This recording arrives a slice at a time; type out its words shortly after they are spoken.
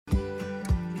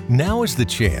Now is the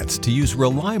chance to use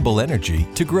reliable energy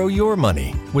to grow your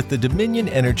money with the Dominion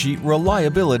Energy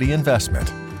Reliability Investment.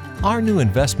 Our new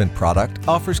investment product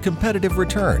offers competitive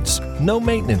returns, no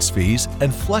maintenance fees,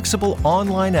 and flexible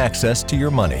online access to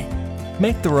your money.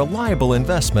 Make the reliable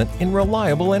investment in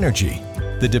reliable energy.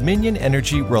 The Dominion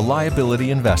Energy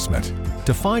Reliability Investment.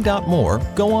 To find out more,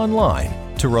 go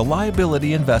online to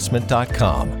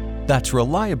reliabilityinvestment.com. That's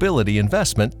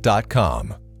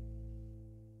reliabilityinvestment.com.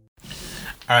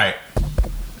 All right.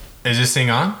 Is this thing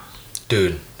on?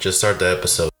 Dude, just start the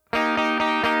episode.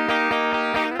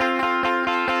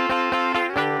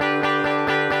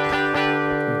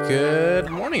 Good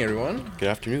morning, everyone. Good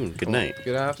afternoon. Good night.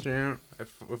 Good afternoon.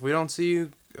 If we don't see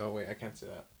you... Oh, wait, I can't say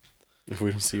that. If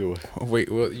we don't see you. Oh, wait,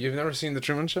 well, you've never seen The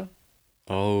Truman Show?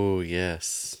 Oh,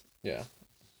 yes. Yeah.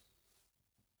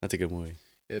 That's a good movie.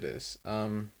 It is.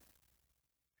 If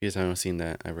you guys haven't seen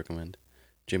that, I recommend.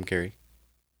 Jim Carrey.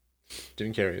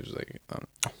 Jim Carrey was like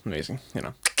amazing, you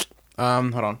know.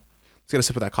 Hold on. Let's get a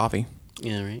sip of that coffee.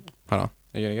 Yeah, right? Hold on.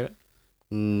 Are you gonna get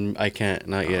it? I can't.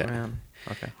 Not yet. Man.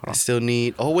 Okay, hold I on. still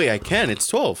need... Oh, wait, I can. It's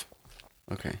 12.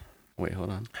 Okay. Wait,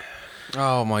 hold on.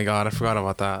 Oh my god, I forgot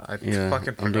about that. I Yeah,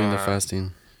 fucking forgot. I'm doing the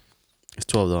fasting. It's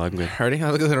 12, though. I'm good. Ready?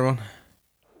 Have a look at everyone.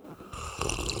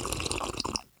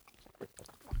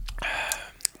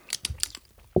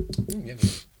 Yummy.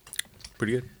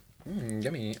 Pretty good.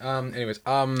 Yummy. Anyways,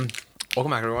 welcome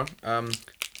back, everyone. I'm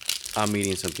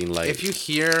eating something like... If you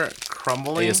hear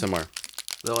crumbling, ASMR.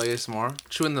 little ASMR,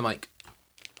 chew in the mic.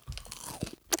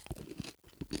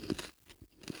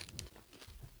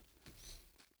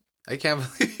 I can't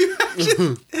believe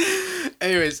you.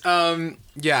 Anyways,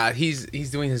 yeah,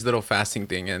 he's doing his little fasting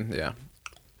thing, and yeah.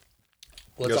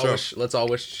 Let's all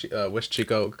wish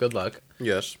Chico good luck.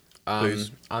 Yes. Please.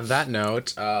 On that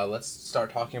note, let's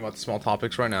start talking about the small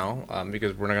topics right now,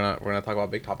 because we're gonna talk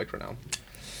about big topics right now.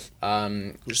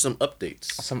 Just some updates.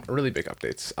 Some really big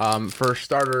updates. For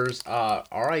starters,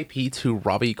 R.I.P. to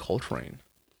Robbie Coltrane.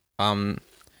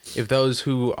 If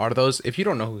you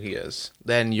don't know who he is,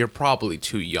 then you're probably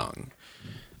too young.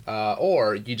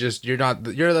 Or you're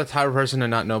the type of person to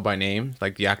not know by name,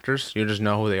 like the actors. You just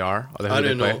know who they are. I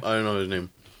didn't know his name.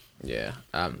 Yeah.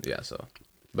 Yeah. So,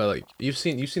 but like you've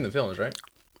seen the films, right?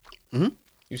 Mm-hmm.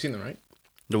 You've seen them, right?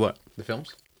 The what? The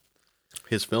films.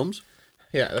 His films?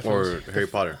 Yeah. The films. Or Harry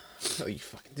Potter? Oh, you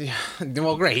fucking. Yeah.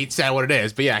 Well, great. He said what it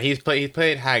is, but yeah, he played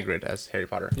Hagrid as Harry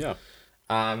Potter. Yeah.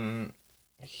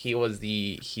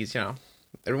 He's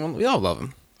everyone, we all love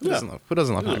him. Who doesn't love He's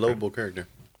a Hagrid? lovable character.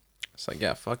 It's like,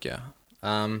 yeah, fuck yeah.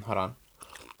 Hold on.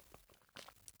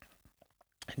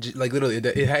 Like literally,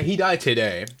 he died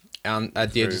today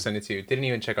at the age of 72. Didn't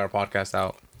even check our podcast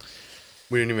out.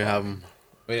 We didn't even have him.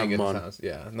 We didn't Have get him the on. sounds.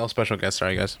 Yeah, no special guests.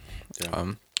 Sorry, guys. Yeah.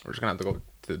 We're just gonna have to go to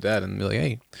the dead and be like,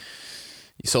 hey.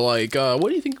 So like, what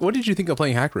do you think? What did you think of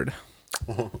playing Hagrid?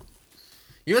 You know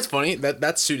what's funny?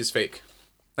 That suit is fake.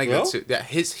 Like Well? that suit. Yeah,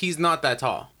 he's not that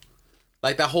tall.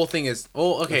 Like that whole thing is.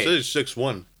 Oh, okay. He's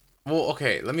 6'1". Well,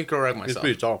 okay. Let me correct He's myself.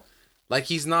 pretty tall. Like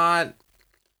he's not.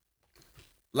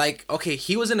 Like okay,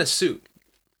 he was in a suit.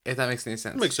 If that makes any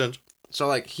sense. Makes sense. So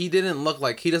like he doesn't look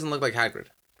like Hagrid.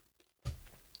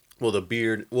 Well, the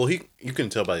beard. Well, you can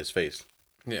tell by his face.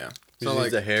 Yeah. So So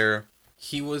like the hair.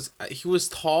 he was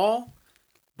tall,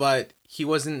 but he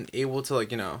wasn't able to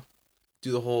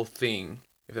do the whole thing.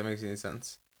 If that makes any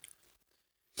sense.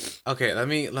 Okay, let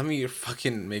me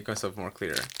fucking make myself more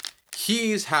clear.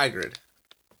 He's Hagrid.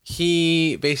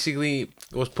 He basically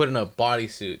was put in a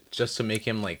bodysuit just to make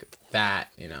him like that,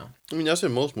 I mean, that's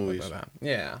in most movies. Like that.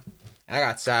 Yeah. I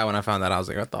got sad when I found that. I was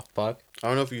like, what the fuck? I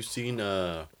don't know if you've seen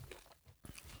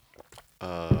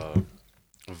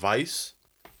Vice.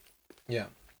 Yeah.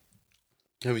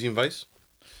 Have you seen Vice?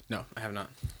 No, I have not.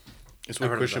 It's I've with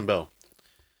heard of Christian that. Bell.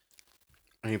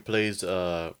 And he plays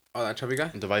Oh, that chubby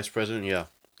guy? the vice president. Yeah,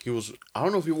 he was. I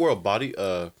don't know if he wore a body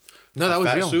No, that was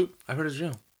fat real. suit. I heard it's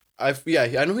real. I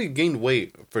know he gained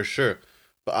weight for sure,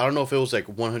 but I don't know if it was like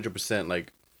 100%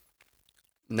 like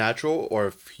natural or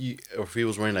if he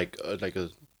was wearing like a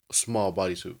small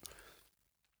bodysuit.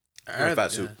 I Or a heard,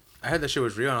 fat suit. I heard that shit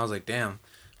was real, and I was like, damn,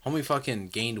 homie fucking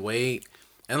gained weight.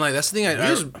 And like that's the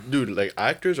thing. Dude, like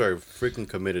actors are freaking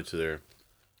committed to their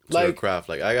craft.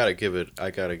 Like I gotta give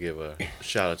a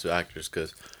shout out to actors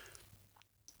because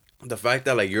the fact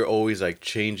that like you're always like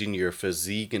changing your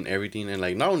physique and everything, and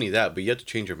like not only that, but you have to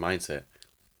change your mindset.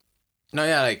 No,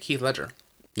 yeah, like Heath Ledger.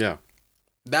 Yeah.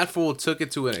 That fool took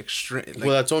it to an extreme. Like,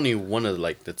 Well, that's only one of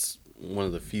that's one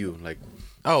of the few. Like,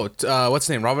 what's his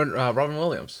name? Robin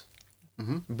Williams.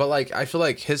 Mm-hmm. But like, I feel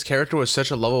like his character was such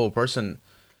a lovable person.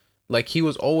 Like he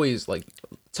was always like,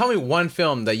 tell me one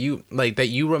film that you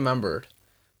remembered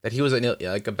that he was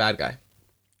like a bad guy.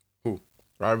 Who?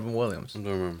 Robin Williams. I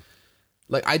don't remember.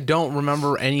 Like, I don't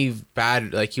remember any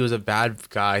bad, like, he was a bad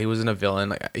guy. He wasn't a villain.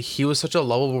 Like, he was such a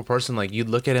lovable person. Like, you'd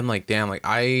look at him like, damn, like,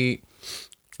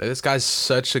 this guy's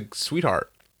such a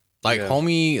sweetheart. Like,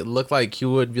 homie looked like he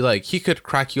would be like, he could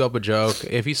crack you up a joke.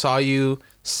 If he saw you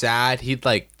sad, he'd,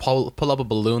 like, pull up a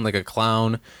balloon like a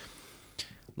clown.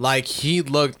 Like, he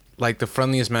looked like the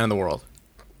friendliest man in the world.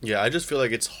 Yeah, I just feel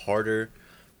like it's harder.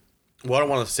 Well, I don't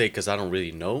want to say because I don't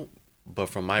really know. But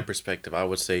from my perspective, I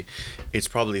would say it's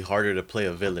probably harder to play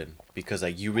a villain because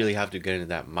like you really have to get into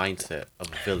that mindset of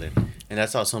a villain, and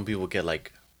that's how some people get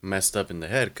like messed up in the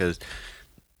head because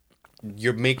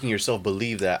you're making yourself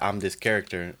believe that I'm this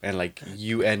character, and like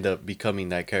you end up becoming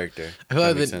that character. I feel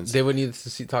like they would need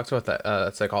to talk about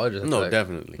that psychologist. No, like,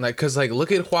 definitely. Like, cause like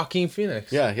look at Joaquin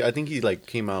Phoenix. Yeah, I think he like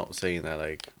came out saying that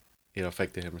like it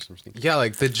affected him or something. Yeah,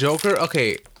 like the Joker.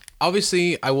 Okay,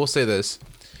 obviously I will say this.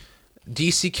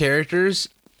 DC characters,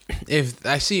 if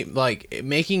I see like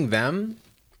making them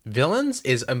villains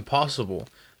is impossible.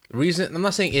 Reason I'm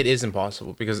not saying it is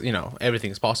impossible because you know everything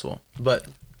is possible, but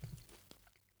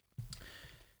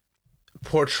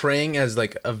portraying as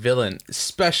like a villain,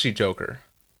 especially Joker,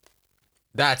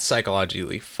 that's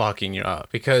psychologically fucking you up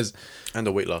because And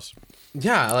the weight loss.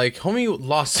 yeah, like homie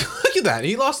lost. Look at that,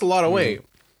 he lost a lot of weight.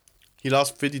 He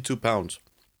lost 52 pounds.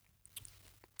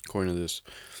 According to this.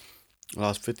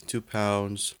 Lost 52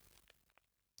 pounds.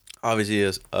 Obviously,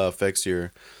 it affects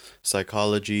your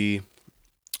psychology.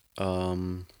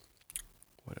 What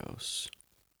else?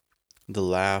 The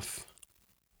laugh.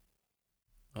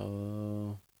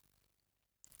 Yeah,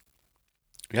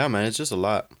 man, it's just a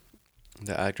lot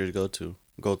that actors go through.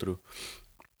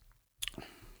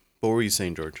 What were you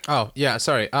saying, George? Oh yeah,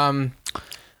 sorry. I want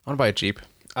to buy a Jeep.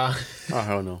 I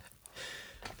don't know.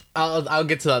 I'll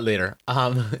get to that later.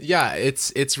 Yeah,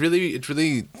 it's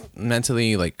really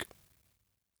mentally like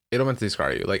it'll mentally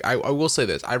scar you. Like I will say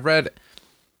this. I read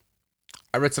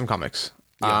some comics.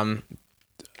 Yeah.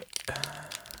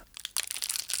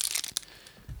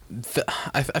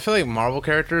 I feel like Marvel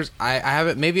characters. I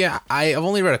haven't. Maybe I've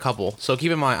only read a couple. So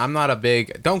keep in mind, I'm not a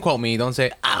big. Don't quote me. Don't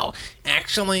say. Oh,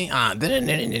 actually, you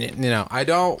know. I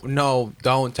don't know.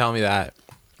 Don't tell me that.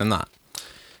 I'm not.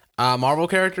 Marvel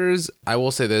characters, I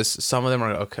will say this: some of them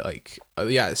are okay. Like,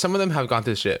 yeah, some of them have gone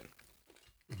through shit,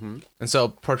 and so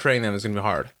portraying them is gonna be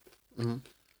hard.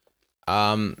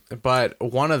 But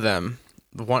one of them,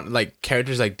 like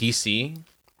characters like DC,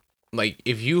 like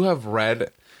if you've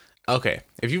read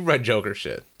Joker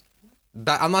shit,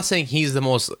 that I'm not saying he's the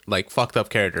most like fucked up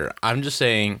character. I'm just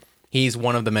saying he's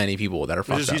one of the many people that are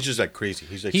fucked up. He's just like crazy.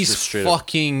 He's like he's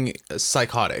fucking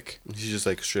psychotic. He's just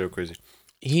like straight up crazy.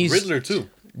 He's Riddler too.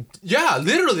 Yeah,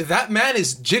 literally, that man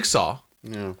is Jigsaw.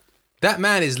 Yeah. That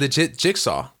man is legit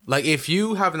Jigsaw. Like, if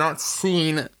you have not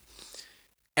seen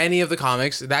any of the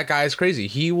comics, that guy is crazy.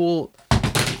 He will.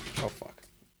 Oh fuck.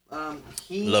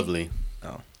 Lovely.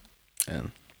 Oh,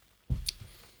 and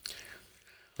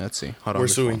let's see. Hold on. We're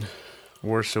suing.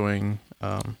 We're suing.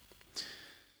 No,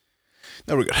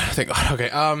 we're good. Thank God. Okay.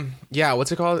 Yeah.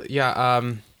 What's it called?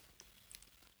 Yeah.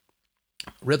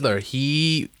 Riddler,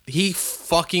 he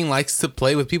fucking likes to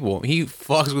play with people. He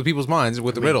fucks with people's minds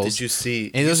with the riddles. Did you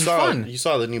see? And it was fun. You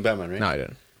saw the new Batman, right? No, I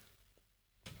didn't.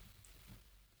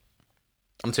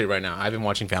 I'm gonna tell you right now. I've been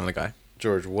watching Family Guy.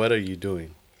 George, what are you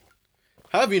doing?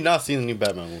 How have you not seen the new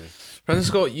Batman movie?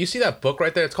 Francisco, you see that book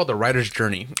right there? It's called The Writer's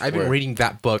Journey. I've been reading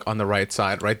that book on the right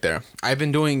side, right there. I've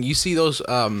been doing. You see those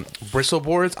bristle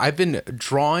boards? I've been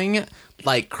drawing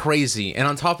like crazy, and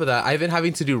on top of that, I've been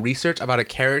having to do research about a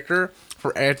character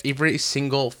for every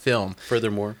single film.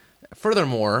 Furthermore,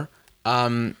 I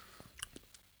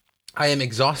am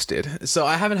exhausted, so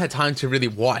I haven't had time to really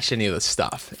watch any of this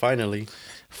stuff. Finally,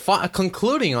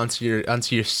 concluding onto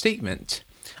your statement,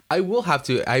 I will have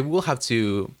to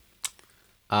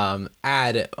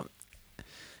add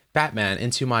Batman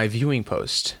into my viewing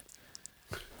post.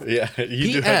 Yeah,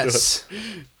 you do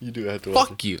have to watch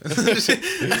Fuck you.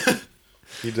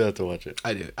 You do have to watch it.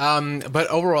 I do. But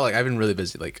overall, like I've been really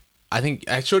busy. Like I think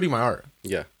I showed you my art.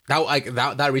 Yeah.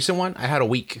 That recent one, I had a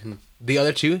week. Mm-hmm. The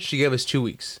other two, she gave us 2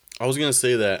 weeks. I was gonna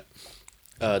say that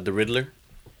the Riddler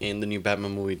in the new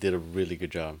Batman movie did a really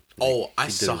good job. Like, I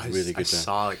saw like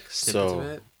snippets of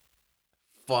it.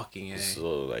 Fucking A.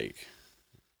 So like,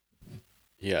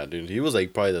 yeah, dude, he was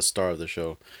like probably the star of the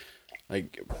show.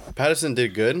 Like Pattinson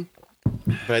did good,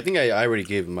 but I think I already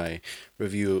gave my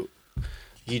review.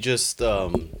 He just I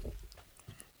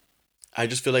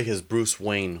just feel like his Bruce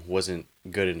Wayne wasn't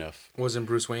good enough. Wasn't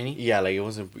Bruce Wayne? Yeah, like it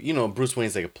wasn't. You know, Bruce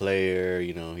Wayne's like a player.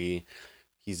 You know,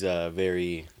 he's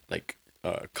very like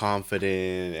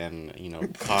confident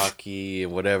and cocky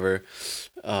and whatever,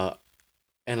 and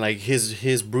like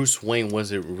his Bruce Wayne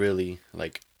wasn't really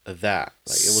like that.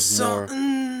 Like it was something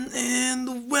in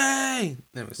the way.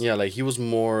 Yeah, like he was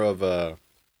more of a.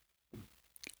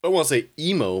 I don't want to say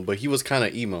emo, but he was kind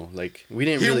of emo. Like we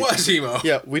didn't. He was emo.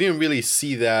 Yeah, we didn't really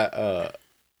see that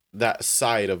that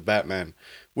side of Batman,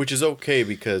 which is okay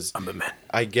because I'm Batman.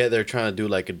 I get they're trying to do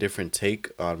like a different take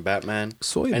on Batman,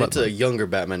 Batman. It's a younger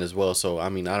Batman as well. So I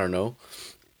mean, I don't know,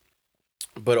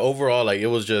 but overall, like it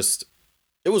was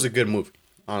a good movie.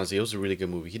 Honestly, it was a really good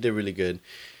movie. He did really good.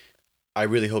 I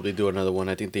really hope they do another one.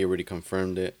 I think they already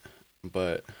confirmed it,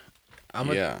 but I'm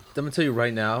gonna tell you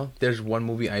right now. There's one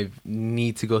movie I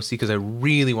need to go see because I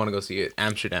really want to go see it.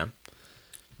 Amsterdam.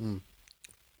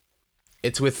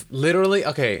 It's with literally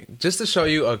just to show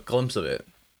you a glimpse of it.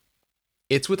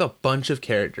 It's with a bunch of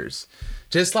characters.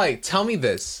 Just like tell me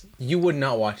this, you would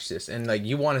not watch this, and like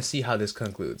you want to see how this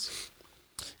concludes.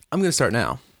 I'm gonna start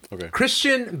now. Okay.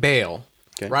 Christian Bale,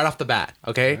 right off the bat.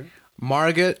 Okay. Right.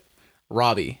 Margot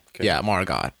Robbie. Okay. Yeah,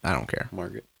 Margot. I don't care.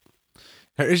 Margaret.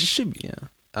 It should be,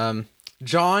 yeah.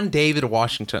 John David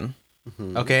Washington.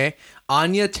 Mm-hmm. Okay.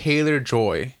 Anya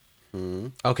Taylor-Joy. Mm-hmm.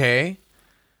 Okay.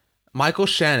 Michael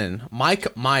Shannon.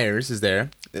 Mike Myers is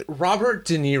there. Robert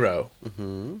De Niro.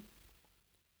 Mm-hmm.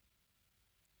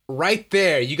 Right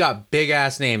there, you got big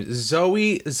ass names.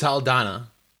 Zoe Saldana.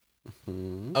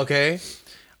 Mm-hmm. Okay.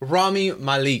 Rami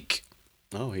Malek.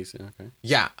 Oh, he's okay.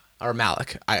 Yeah, or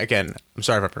Malik. I'm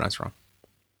sorry if I pronounced wrong.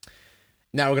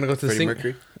 Now we're gonna go to Freddie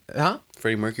Mercury. Huh?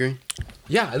 Freddie Mercury.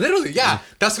 Yeah, literally. Yeah,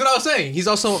 that's what I was saying. He's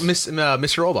also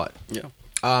Mr. Robot. Yeah.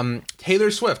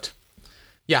 Taylor Swift.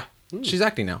 Yeah, she's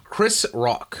acting now. Chris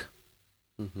Rock.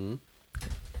 Mm-hmm.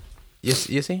 Yes,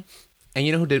 you see? And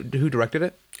you know who directed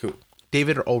it? Who?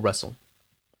 David O. Russell.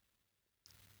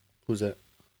 Who's that?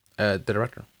 The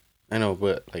director. I know,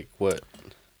 but like, what?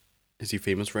 Is he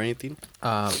famous for anything?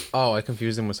 I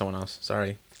confused him with someone else.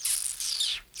 Sorry.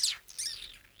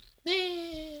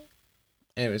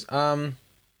 Anyways,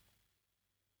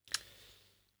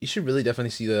 you should really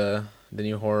definitely see the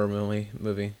new horror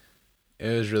movie. It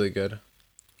was really good.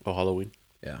 Oh, Halloween.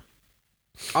 Yeah.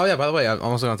 Oh yeah. By the way, I'm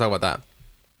also gonna talk about that.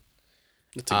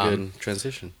 That's a good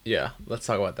transition. Yeah, let's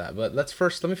talk about that. But let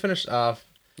me finish off.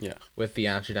 Yeah. With the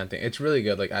Amsterdam thing, it's really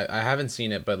good. Like I haven't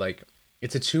seen it, but like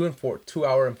it's a 2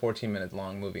 hour and 14 minute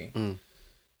long movie. Mm.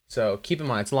 So keep in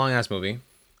mind it's a long ass movie.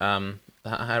 I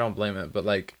don't blame it, but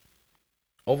like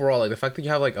overall, like the fact that you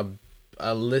have like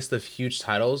a list of huge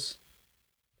titles,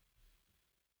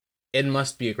 it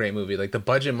must be a great movie. Like the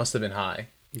budget must have been high.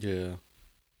 Yeah.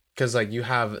 Because like you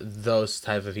have those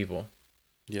type of people.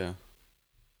 Yeah.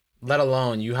 Let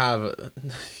alone you have a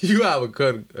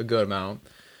good amount.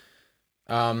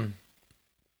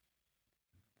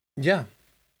 Yeah.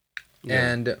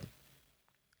 And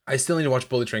I still need to watch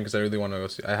Bullet Train because I really want to go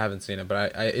see. I haven't seen it,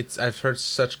 but I've heard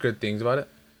such good things about it,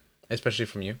 especially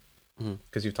from you,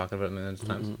 because you've talked about it millions of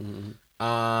times.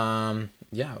 Mm-hmm.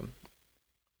 Yeah.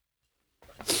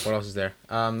 What else is there?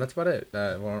 That's about it.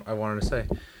 I wanted to say.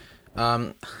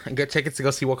 Get tickets to go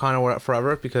see Wakanda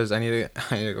Forever because I need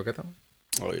to go get them.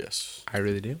 Oh yes, I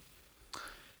really do.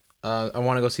 I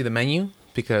want to go see The Menu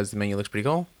because The Menu looks pretty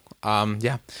cool.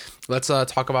 Yeah, let's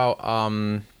talk about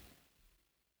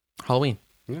Halloween.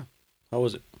 Yeah, how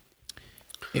was it?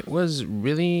 It was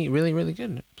really, really, really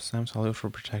good. Sam's Hollywood for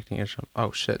protecting it.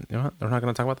 Oh shit! You know what? We're not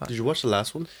gonna talk about that. Did you watch the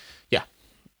last one? Yeah.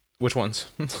 Which ones?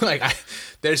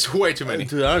 There's way too many.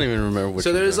 Dude, I don't even remember which.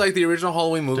 So there's like the original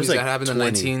Halloween movies that happened in the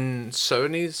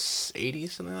 1970s,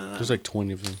 80s, something like that. There's like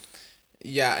 20 of them.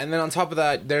 Yeah, and then on top of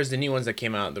that, there's the new ones that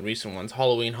came out, the recent ones.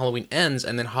 Halloween Ends,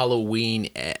 and then Halloween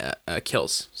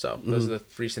Kills. So those are the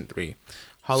recent 3.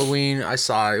 Halloween, I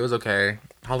saw it. It was okay.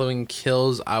 Halloween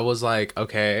Kills, I was like,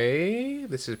 okay,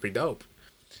 this is pretty dope.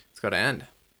 It's got to end.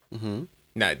 Mm-hmm.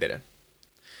 No, it didn't.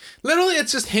 Literally,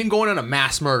 it's just him going on a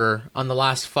mass murder on the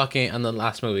last movie.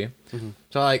 Mm-hmm.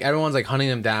 So like everyone's like hunting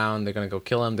him down. They're gonna go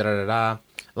kill him. Da da da da.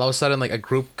 All of a sudden, like a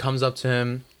group comes up to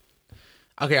him.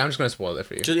 Okay, I'm just gonna spoil it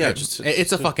for you.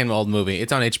 It's a fucking old movie.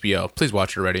 It's on HBO. Please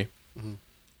watch it already. Mm-hmm.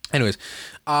 Anyways,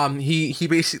 he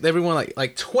basically everyone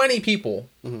like 20 people,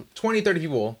 20, 30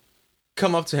 people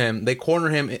come up to him. They corner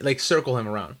him, like circle him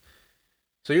around.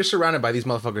 So you're surrounded by these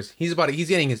motherfuckers. He's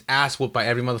getting his ass whooped by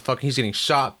every motherfucker. He's getting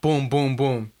shot. Boom, boom,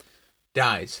 boom.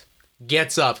 Dies.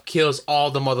 Gets up, kills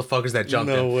all the motherfuckers that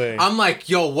jumped No him. way. I'm like,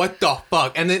 yo, what the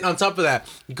fuck? And then on top of that,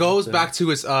 goes back to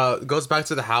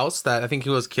the house that I think he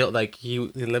was killed, like he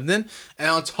lived in. And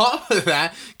on top of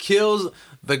that, kills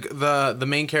the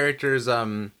main character's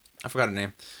I forgot her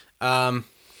name.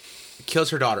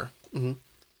 Kills her daughter. Mm-hmm.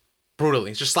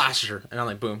 Brutally. Just slashes her. And I'm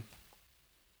like, boom.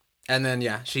 And then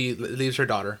yeah, she leaves her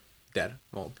daughter dead.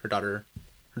 Well, her daughter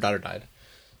died,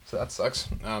 so that sucks.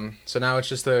 So now it's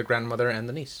just the grandmother and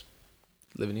the niece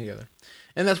living together,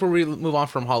 and that's where we move on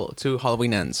from to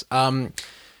Halloween Ends. Let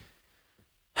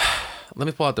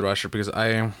me pull out the rusher because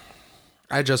I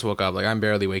just woke up. Like I'm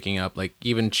barely waking up. Like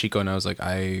even Chico knows. Like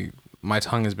my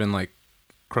tongue has been like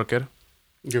crooked.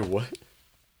 Your what?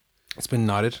 It's been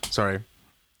knotted. Sorry.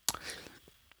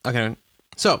 Okay,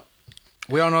 so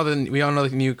we all know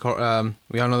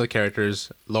the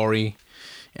characters, Laurie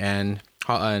and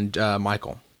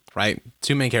Michael, right?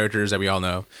 Two main characters that we all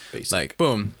know. Basically. Like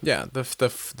boom, yeah,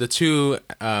 the two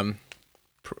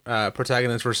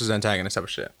protagonists versus antagonists type of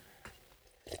shit.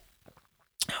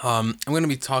 I'm gonna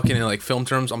be talking in like film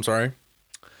terms. I'm sorry.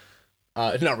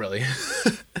 Not really.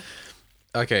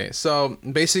 Okay, so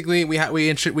basically we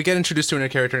get introduced to a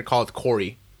character called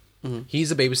Corey. Mm-hmm. He's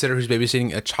a babysitter who's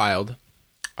babysitting a child.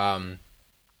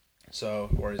 So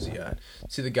where is he at?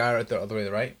 See the guy right there, all the way to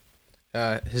the right.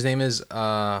 His name is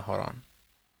hold on.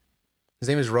 His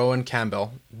name is Rowan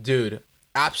Campbell. Dude,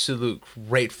 absolute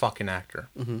great fucking actor.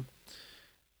 Mm-hmm.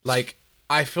 Like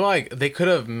I feel like they could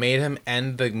have made him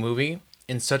end the movie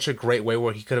in such a great way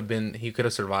where he could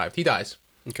have survived. He dies.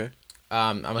 Okay.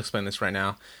 I'm gonna explain this right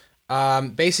now.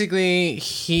 Basically,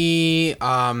 he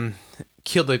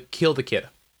killed a kid,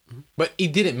 but he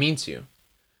didn't mean to.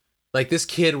 Like this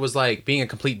kid was like being a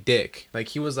complete dick. Like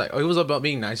he was about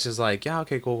being nice, just like yeah,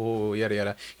 okay, cool, yada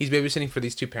yada. He's babysitting for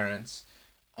these two parents.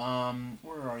 Where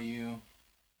are you?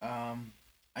 I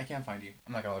can't find you.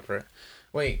 I'm not gonna look for it.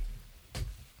 Wait.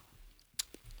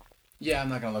 Yeah, I'm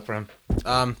not gonna look for him.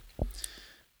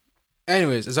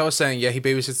 Anyways, as I was saying, yeah, he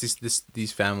babysits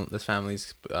this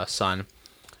family's son.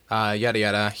 Yada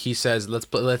yada. He says, let's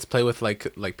play with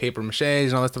like paper maches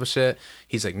and all that type of shit.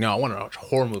 He's like, no, I want to watch a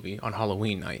horror movie on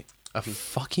Halloween night. A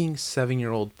fucking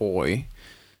 7-year-old boy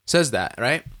says that,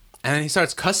 right? And then he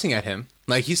starts cussing at him.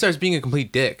 Like he starts being a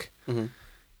complete dick. Mm-hmm.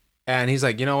 And he's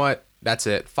like, you know what? That's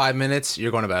it. 5 minutes,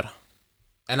 you're going to bed.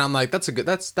 And I'm like, that's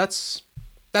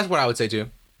what I would say too.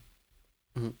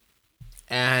 Mm-hmm.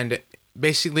 And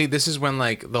basically, this is when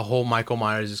like the whole Michael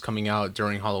Myers is coming out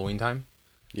during Halloween time.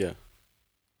 Yeah.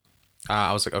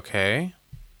 I was like, okay,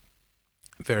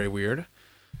 very weird.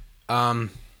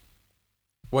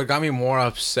 What got me more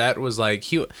upset was like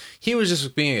he was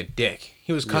just being a dick.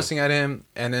 He was cussing at him,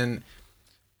 and then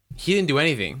he didn't do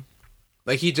anything.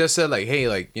 Like he just said like, hey,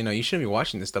 like you know, you shouldn't be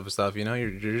watching this type of stuff. You know,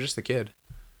 you're just a kid.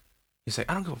 He's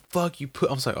like, I don't give a fuck. I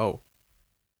was like, oh,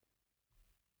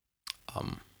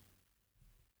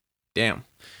 damn.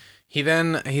 He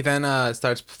then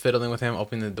starts fiddling with him,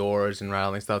 opening the doors and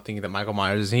rattling stuff, thinking that Michael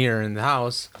Myers is here in the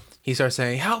house. He starts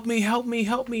saying, "Help me, help me,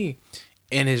 help me,"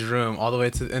 in his room, all the way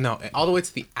to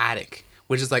the attic,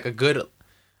 which is like a good,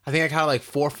 I think I counted like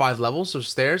 4 or 5 levels of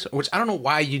stairs. Which I don't know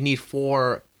why you need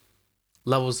 4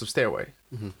 levels of stairway.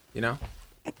 Mm-hmm. You know,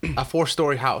 a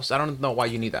 4-story house. I don't know why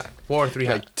you need that. 4 or 3.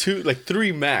 Like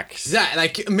 3 max. Yeah,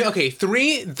 like okay,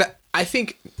 3. I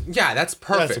think that's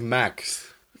perfect. That's max.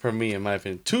 For me, in my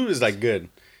opinion, 2 is like good,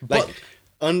 like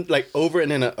like over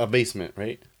and in a basement,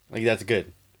 right? Like that's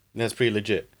good. That's pretty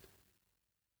legit.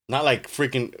 Not like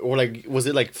freaking or like was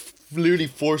it like literally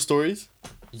 4 stories?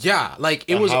 Yeah, like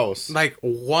it was house. Like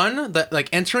 1 that like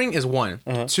entering is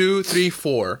 1, 2, 3,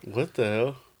 4. What the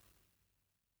hell?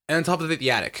 And on top of it, the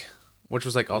attic, which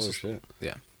was like also shit.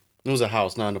 Yeah. It was a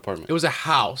house, not an apartment. It was a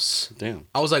house. Damn.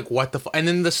 I was like, what the fuck? And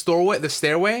then the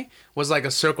stairway was like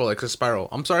a circle, like a spiral.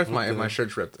 I'm sorry if my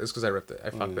shirt's ripped. It's because I ripped it. I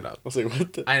fucked it up. I was like,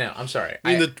 what the? I know. I'm sorry.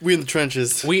 We in the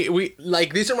trenches. We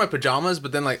like these are my pajamas,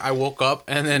 but then like I woke up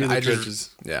and then I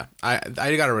trenches. I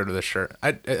got rid of this shirt.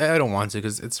 I don't want to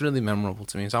because it's really memorable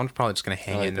to me. So I'm probably just gonna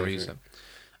hang it and never use it.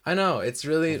 I know, it's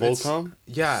really... Volcom?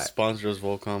 Yeah. Sponsor us,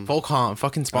 Volcom. Volcom,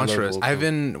 fucking sponsor us. I've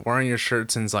been wearing your shirt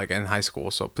since like in high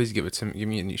school, so please give it to me. Give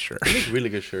me a new shirt. They make really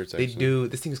good shirts, actually. They do.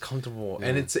 This thing is comfortable. Yeah.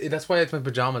 And that's why it's my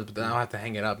pajamas, but then I'll have to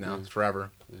hang it up now. It's forever.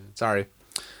 Yeah. Sorry.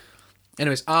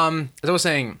 Anyways, as I was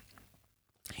saying,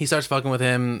 he starts fucking with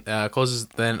him, closes,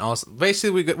 then also...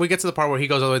 Basically, we get to the part where he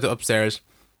goes all the way to upstairs,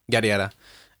 yada yada.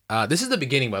 This is the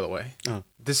beginning, by the way. Oh.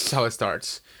 This is how it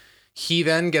starts. He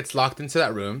then gets locked into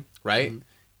that room, right? Mm-hmm.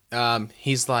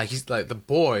 He's like the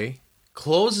boy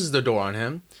closes the door on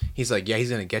him. He's like, yeah, he's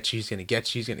gonna get you. He's gonna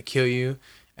get you. He's gonna kill you.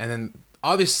 And then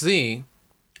obviously,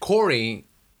 Corey,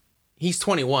 he's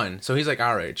 21, so he's like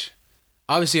our age.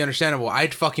 Obviously, understandable.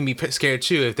 I'd fucking be scared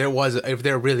too if there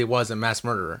really was a mass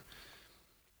murderer.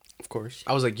 Of course.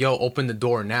 I was like, yo, open the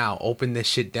door now. Open this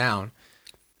shit down.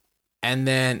 And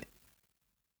then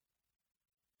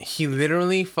he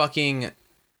literally fucking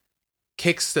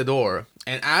kicks the door.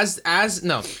 And as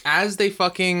they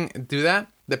fucking do that,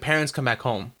 the parents come back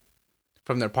home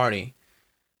from their party,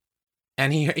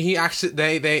 and he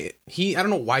actually he I don't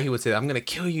know why he would say that. I'm gonna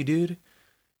kill you, dude.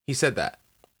 He said that,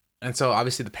 and so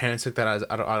obviously the parents took that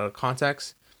out of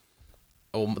context.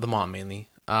 Oh, the mom mainly.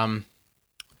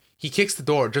 He kicks the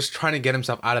door just trying to get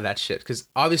himself out of that shit, because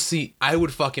obviously I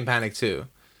would fucking panic too.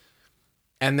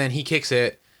 And then he kicks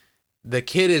it. The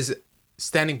kid is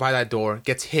standing by that door,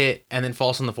 gets hit, and then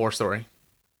falls on the 4th story.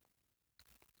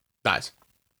 Dies.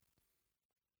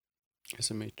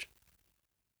 SMH.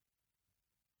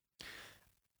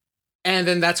 And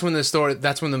then that's when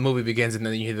the movie begins, and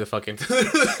then you hear the fucking...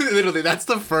 Literally, that's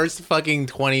the first fucking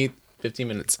 20, 15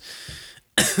 minutes.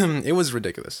 It was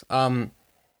ridiculous.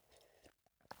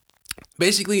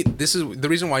 Basically, this is the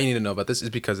reason why you need to know about this is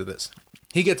because of this.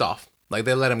 He gets off. Like,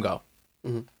 they let him go.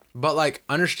 Mm-hmm. But, like,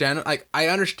 I understand,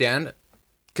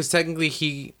 because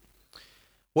technically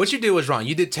what you did was wrong.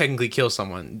 You did technically kill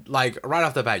someone. Like, right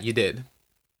off the bat, you did.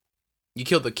 You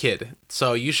killed the kid.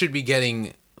 So you should be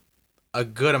getting a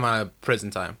good amount of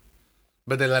prison time.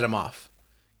 But they let him off.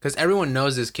 Because everyone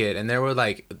knows this kid, and they were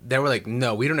like,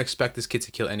 no, we don't expect this kid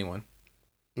to kill anyone.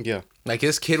 Yeah. Like,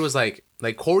 this kid was like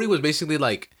Corey was basically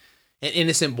like an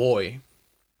innocent boy.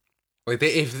 Like,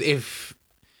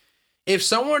 if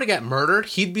someone were to get murdered,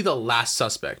 he'd be the last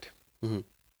suspect. Mm-hmm.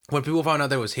 When people found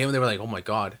out that it was him, they were like, oh my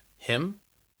God, him?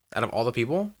 Out of all the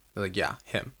people? They're like, yeah,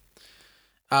 him.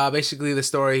 Basically, the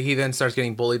story, he then starts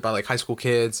getting bullied by, like, high school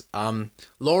kids.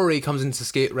 Laurie comes in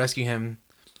to rescue him.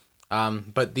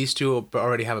 But these two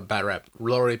already have a bad rep.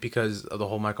 Laurie because of the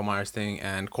whole Michael Myers thing,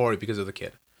 and Corey because of the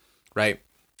kid. Right?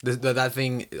 That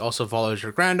thing also follows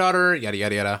your granddaughter, yada,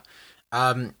 yada, yada.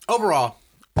 Overall,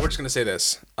 we're just going to say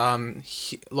this.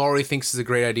 Laurie thinks it's a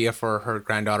great idea for her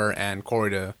granddaughter and Corey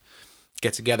to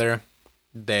get together.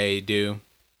 They do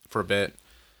for a bit.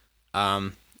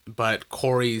 But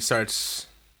Corey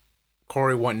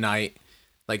one night,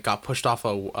 like, got pushed off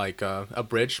a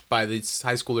bridge by these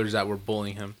high schoolers that were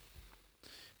bullying him.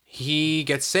 He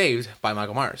gets saved by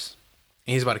Michael Myers.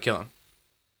 And he's about to kill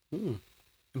him.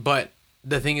 But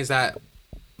the thing is that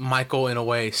Michael, in a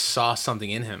way, saw something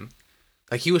in him.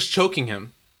 Like, he was choking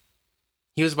him.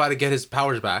 He was about to get his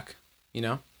powers back, you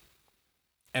know?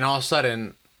 And all of a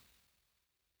sudden,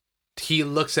 he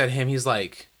looks at him. He's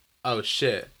like, oh,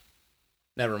 shit.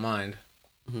 Never mind.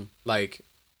 Mm-hmm. Like,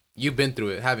 you've been through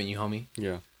it, haven't you, homie?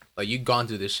 Yeah. Like, you've gone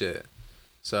through this shit.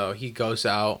 So he goes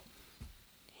out.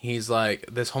 He's like,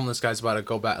 this homeless guy's about to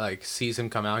go back, like, sees him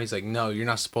come out. He's like, no, you're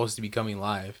not supposed to be coming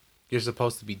live. You're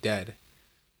supposed to be dead.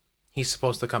 He's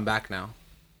supposed to come back now.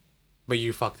 But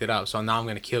you fucked it up. So now I'm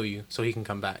going to kill you so he can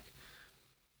come back.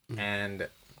 Mm-hmm. And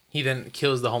he then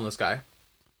kills the homeless guy,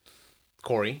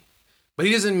 Corey. But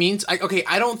he doesn't mean to...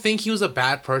 I don't think he was a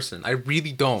bad person. I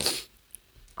really don't.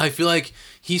 I feel like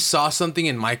he saw something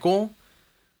in Michael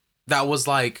that was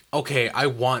like, okay, I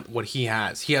want what he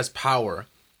has. He has power.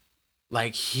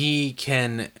 Like, he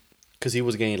can... Because he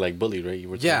was getting, like, bullied, right?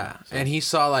 Yeah, so. And he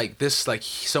saw, like, this, like,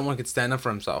 someone could stand up for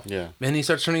himself. Yeah. And he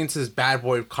starts turning into this bad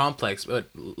boy complex. But,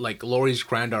 like, Laurie's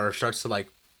granddaughter starts to, like,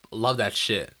 love that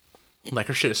shit. Like,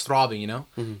 her shit is throbbing, you know?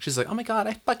 Mm-hmm. She's like, oh my God,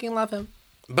 I fucking love him.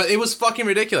 But it was fucking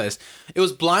ridiculous. It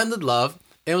was blinded love.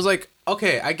 It was like,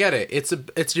 okay, I get it.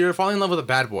 It's you're falling in love with a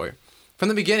bad boy. From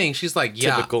the beginning, she's like,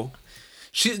 yeah. Typical.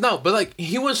 But, like,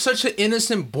 he was such an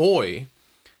innocent boy.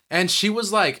 And she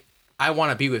was like, I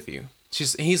want to be with you.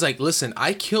 He's like, listen,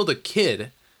 I killed a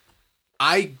kid.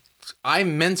 I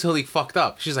mentally fucked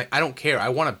up. She's like, I don't care. I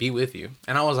want to be with you.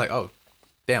 And I was like, oh,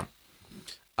 damn.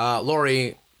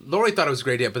 Laurie thought it was a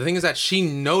great idea. But the thing is that she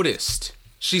noticed.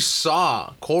 She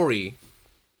saw Corey.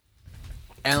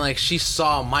 And, like, she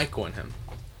saw Michael in him.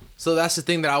 So that's the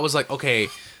thing that I was like, okay,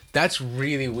 that's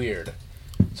really weird.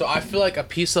 So I feel like a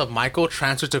piece of Michael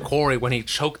transferred to Corey when he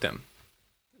choked him.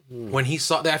 When he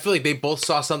saw that, I feel like they both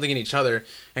saw something in each other,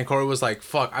 and Corey was like,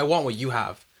 fuck, I want what you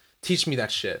have. Teach me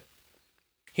that shit.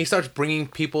 He starts bringing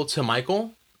people to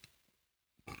Michael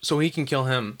so he can kill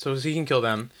him, so he can kill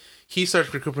them. He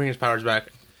starts recuperating his powers back.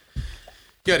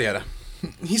 Yada yada.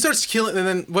 He starts killing, and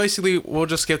then basically we'll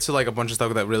just get to, like, a bunch of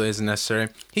stuff that really isn't necessary.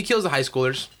 He kills the high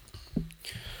schoolers.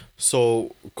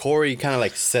 So Corey kind of,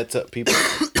 like, sets up people.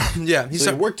 Yeah.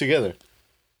 They work together.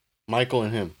 Michael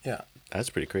and him. Yeah. That's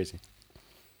pretty crazy.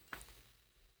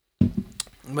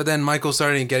 But then Michael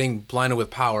started getting blinded with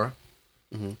power.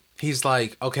 Mm-hmm. He's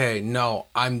like, okay, no,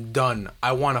 I'm done.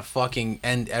 I want to fucking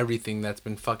end everything that's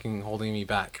been fucking holding me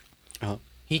back. Uh-huh.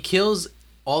 He kills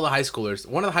all the high schoolers.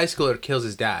 One of the high schoolers kills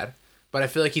his dad. But I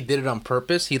feel like he did it on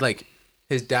purpose.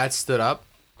 His dad stood up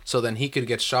so then he could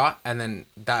get shot. And then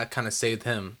that kind of saved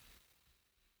him.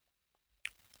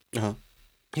 Uh-huh.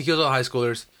 He kills all the high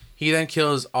schoolers. He then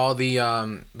kills all the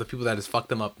people that has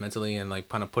fucked him up mentally and like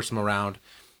kind of pushed him around,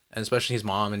 and especially his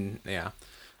mom. And yeah,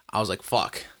 I was like,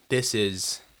 fuck, this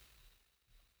is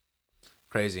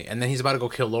crazy. And then he's about to go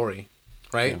kill Lori,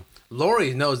 right? Yeah.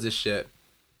 Lori knows this shit,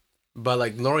 but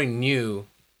like Lori knew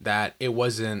that it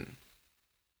wasn't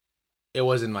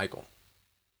Michael.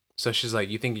 So she's like,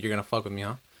 you think you're gonna fuck with me,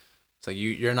 huh? It's like,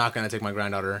 you're not gonna take my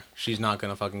granddaughter. She's not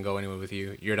gonna fucking go anywhere with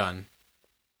you. You're done.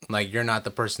 Like, you're not the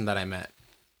person that I met.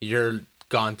 You're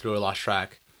gone through a lost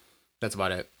track. That's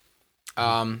about it.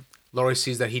 Lori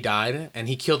sees that he died and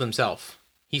he killed himself.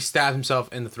 He stabbed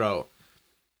himself in the throat.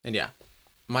 And yeah,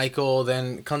 Michael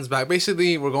then comes back.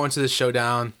 Basically, we're going to this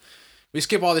showdown. We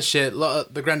skip all this shit.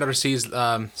 The granddaughter sees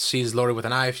Lori with a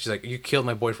knife. She's like, you killed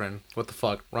my boyfriend. What the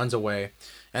fuck? Runs away.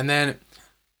 And then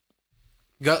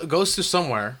goes to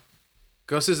somewhere.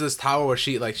 Goes to this tower where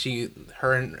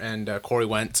her and Corey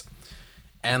went.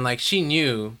 And like, she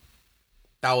knew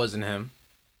that wasn't him.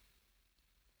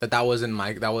 That wasn't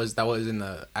Mike. That wasn't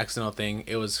the accidental thing.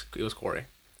 It was Corey.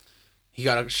 She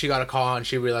got a call and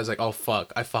she realized like, oh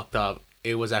fuck, I fucked up.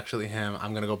 It was actually him.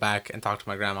 I'm gonna go back and talk to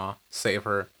my grandma, save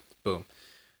her. Boom.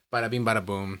 Bada bing, bada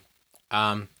boom.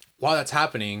 While that's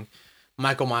happening,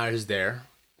 Michael Myers is there.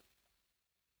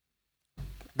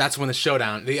 That's when the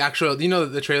showdown, the actual,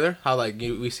 the trailer? How like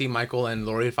we see Michael and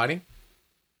Laurie fighting?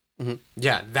 Mm-hmm.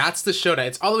 Yeah, that's the showdown.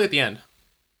 It's all the way at the end.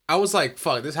 I was like,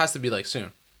 fuck, this has to be like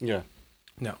soon. Yeah.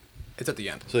 No, it's at the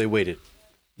end. So they waited.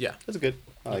 Yeah. That's good.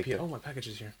 I like that. Oh, my package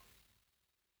is here.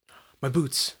 My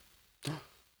boots.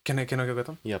 Can I go get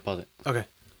them? Yeah, pause it. Okay.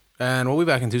 And we'll be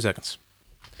back in 2 seconds.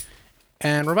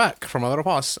 And we're back from a little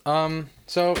pause.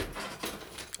 So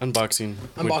unboxing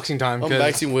time.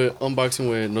 Unboxing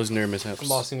with Nosy Nerd Mishaps.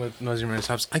 Unboxing with Nosy Nerd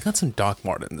Mishaps. I got some Doc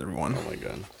Martens, everyone. Oh my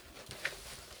god.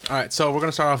 All right, so we're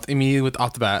gonna start off immediately with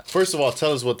off the bat. First of all,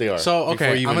 tell us what they are. So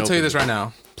okay, I'm gonna tell you this right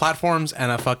now. Platforms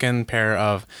and a fucking pair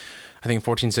of, I think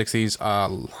 1460s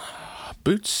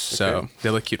boots. Okay. So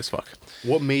they look cute as fuck.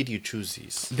 What made you choose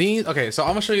these? Okay, so I'm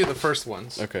gonna show you the first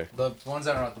ones. Okay. The ones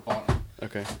that are at the bottom.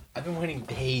 Okay. I've been waiting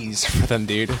days for them,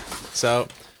 dude. So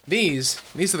these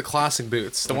are the classic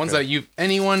boots. The ones that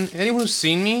anyone who's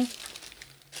seen me,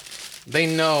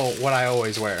 they know what I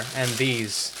always wear. And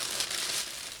these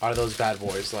are those bad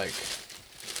boys. Like,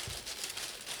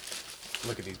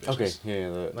 look at these bitches. Okay,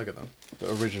 yeah. Look at them.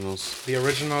 The originals. The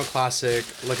original classic.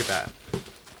 Look at that.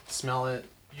 Smell it.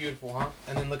 Beautiful, huh?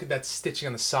 And then look at that stitching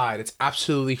on the side. It's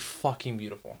absolutely fucking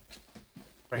beautiful.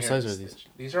 Right. What size are these?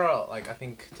 These are like, I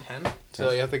think 10.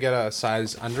 So you have to get a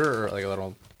size under or like a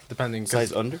little, depending.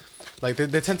 Size under? Like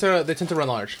they tend to run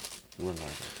large. Run large.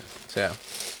 Okay. So yeah.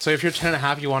 So if you're 10 and a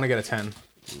half, you want to get a 10. Okay.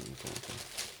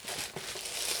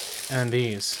 And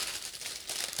these,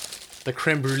 the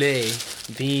creme brulee,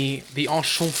 the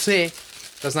enchanté.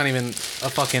 That's not even a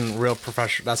fucking real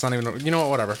professional. That's not even. You know what?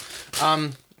 Whatever.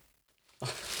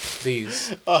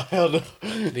 These. Oh hell no.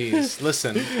 These.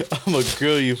 Listen. I'm gonna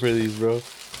grill you for these, bro.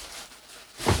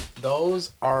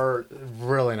 Those are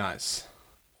really nice.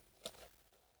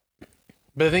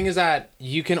 But the thing is that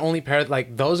you can only pair,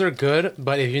 like, those are good,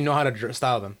 but if you know how to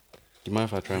style them. Do you mind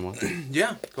if I try them on?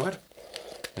 Yeah, go ahead.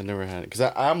 I never had it. Because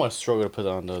I'm going to struggle to put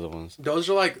on the other ones. Those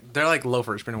are like, they're like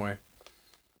loafers, in a way.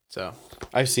 So.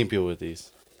 I've seen people with these.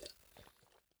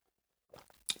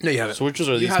 No, you haven't. So which ones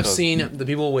are these? You have seen the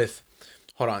people with,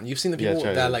 hold on, you've seen the people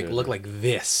that look like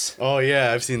this. Oh,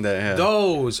 yeah, I've seen that, yeah.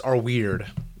 Those are weird.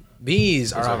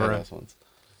 These are however,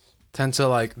 tend to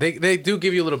like, they do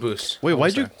give you a little boost. Wait,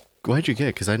 why'd you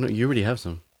get? Because I know you already have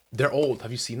some. They're old.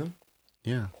 Have you seen them?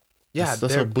 Yeah. Yeah,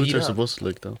 that's how boots are supposed to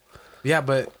look, though. Yeah,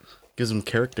 but gives them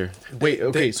character. Wait,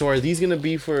 okay. So are these gonna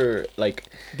be for like?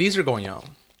 These are going out.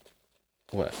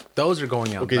 What? Those are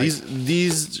going out. Okay, like,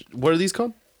 these. What are these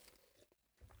called?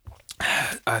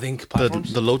 I think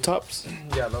platforms. The low tops.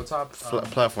 Yeah, low top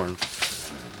platforms.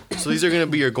 So these are gonna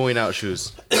be your going out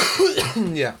shoes.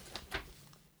 Yeah.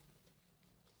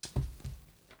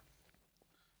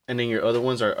 And then your other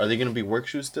ones are they gonna be work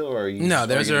shoes still, or are you? No,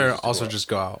 those are also just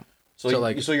go out. So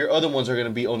your other ones are gonna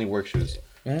be only work shoes.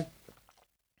 Mm-hmm.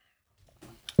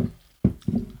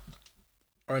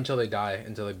 Or until they die,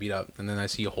 until they beat up, and then I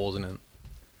see holes in it.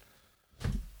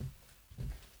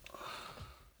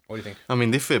 What do you think? I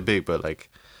mean, they fit big, but like,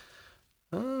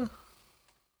 I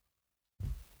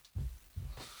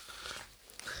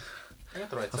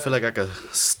feel like I could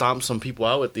stomp some people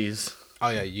out with these. Oh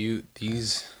yeah,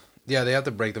 yeah, they have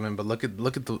to break them in, but look at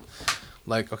the,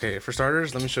 like, okay, for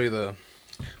starters, let me show you the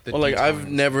well, like, I've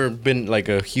never been like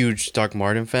a huge Doc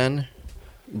Marten fan,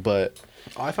 but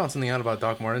I found something out about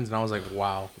Doc Martens and I was like,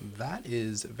 wow, that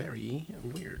is very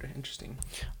weird, interesting.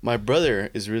 My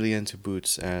brother is really into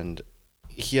boots, and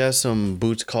he has some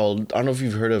boots called, I don't know if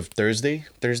you've heard of Thursday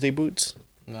boots.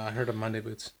 No, I heard of Monday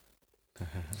boots.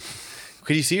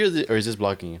 Could you see or is this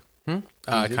blocking you?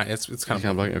 It's kind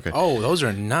of blocking. Okay. Oh, those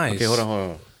are nice. Okay, hold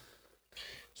on.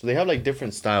 So they have like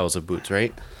different styles of boots,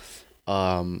 right?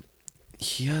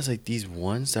 He has like these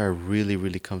ones that are really,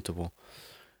 really comfortable.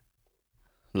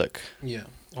 Look. Yeah.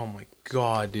 Oh my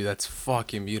god, dude, that's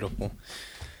fucking beautiful.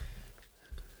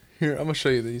 Here, I'm gonna show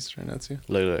you these right now too.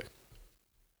 Look.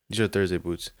 These are Thursday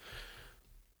boots.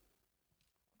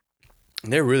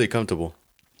 They're really comfortable.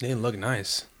 They look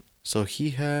nice. So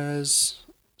he has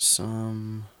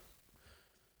some.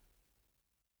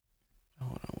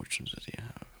 Hold on, which ones does he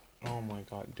have? Oh my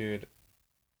god, dude.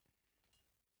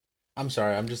 I'm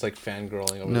sorry, I'm just like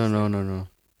fangirling over No.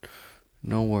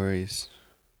 No worries.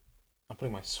 I'm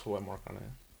putting my sweat mark on it.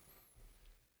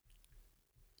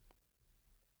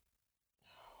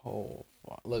 Oh,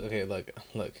 look! Okay, look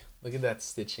at that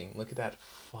stitching. Look at that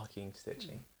fucking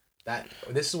stitching.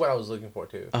 This is what I was looking for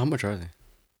too. How much are they?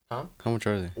 Huh? How much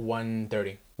are they?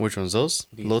 130. Which ones? Those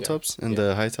These, low yeah. tops and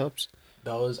the high tops?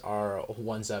 Those are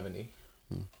 170.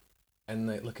 And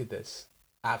look at this.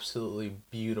 Absolutely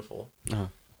beautiful. Uh-huh.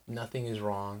 Nothing is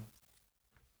wrong.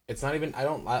 It's not even.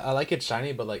 I like it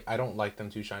shiny, but like I don't like them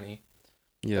too shiny.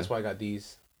 Yeah. That's why I got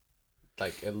these.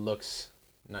 Like it looks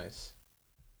nice.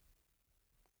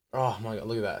 Oh my god!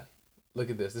 Look at that. Look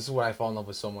at this. This is what I fall in love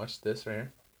with so much. This right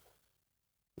here.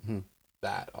 Mm-hmm.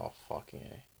 That. Oh fucking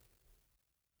A.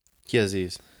 He has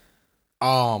these.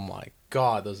 Oh my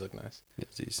god! Those look nice. He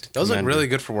has these. Those look Commander. really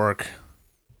good for work.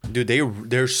 Dude,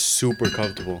 they're super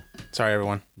comfortable. Sorry,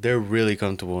 everyone. They're really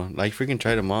comfortable. Like freaking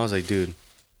tried them on. I was like, dude,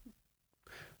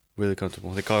 really comfortable.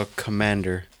 They call it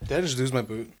Commander. Did I just lose my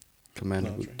boot?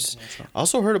 Commander No, boots. it's not. I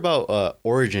also heard about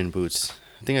Origin boots.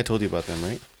 I think I told you about them,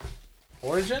 right?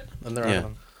 Origin? And they're Yeah. on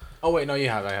them. Oh wait, no, you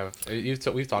have. I have. We've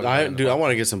talked. I about it.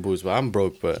 want to get some boots, but I'm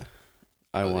broke. But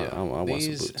I want Yeah. I want some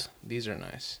These- boots. These are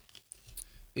nice.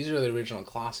 These are the original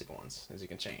classic ones, as you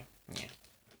can see. Yeah.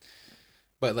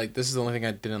 But like, this is the only thing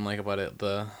I didn't like about it.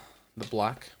 The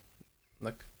black,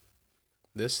 like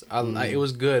this. It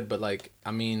was good, but like, I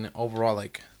mean, overall,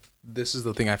 like, this is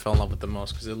the thing I fell in love with the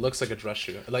most because it looks like a dress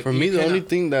shoe. Like For me, the only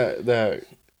thing that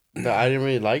I didn't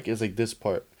really like is like this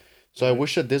part. So I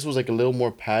wish that this was like a little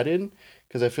more padded,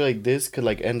 because I feel like this could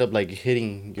like end up like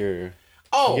hitting your.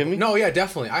 Oh You get me? no, yeah,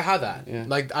 definitely. I have that. Yeah.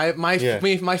 Like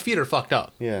my feet are fucked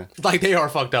up. Yeah. Like they are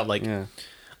fucked up. Like Yeah.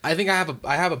 I think I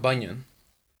have a bunion.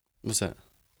 What's that?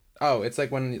 Oh, it's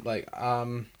like when like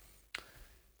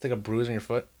it's like a bruise on your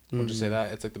foot. We'll just say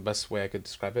that. It's like the best way I could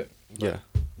describe it. But, Yeah.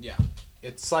 yeah.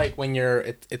 It's like when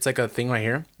it's like a thing right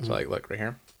here. So like look right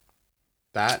here.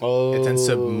 That it tends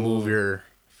to move your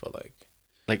foot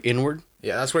Like inward.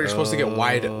 yeah. That's where you're supposed to get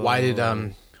wide feet,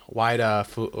 wide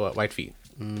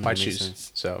makes shoes.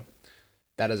 sense. So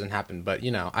that doesn't happen. But you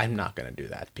know, I'm not gonna do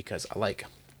that because I like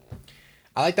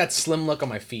that slim look on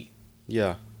my feet.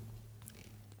 Yeah.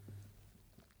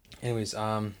 Anyways,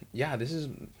 yeah, this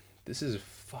is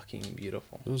fucking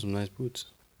beautiful. Those are some nice boots.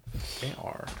 They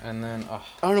are, and then I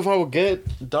don't know if I will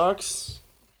get Docs,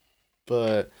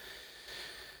 but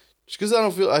just because I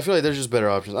feel like there's just better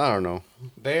options. I don't know.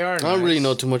 they are. I don't really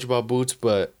know too much about boots,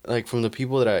 but like from the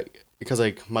people because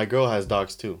like my girl has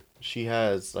Docs too. She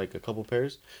has like a couple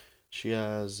pairs. She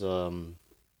has so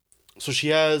she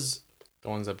has the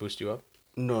ones that boost you up.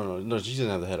 no, she doesn't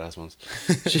have the head ass ones.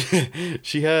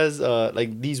 she has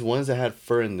like these ones that had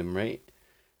fur in them, right?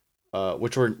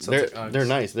 Which were they're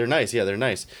nice. They're nice. Yeah, they're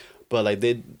nice. But like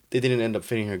they didn't end up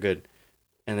fitting her good.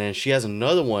 And then she has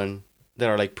another one that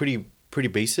are like pretty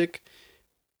basic.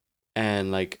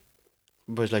 And like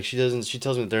but like she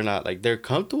tells me they're not like they're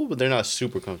comfortable, but they're not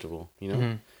super comfortable, you know?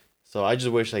 Mm-hmm. So I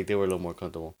just wish like they were a little more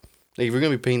comfortable. Like if you're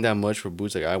gonna be paying that much for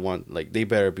boots, like I want like they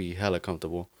better be hella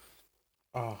comfortable.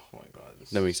 Oh my god,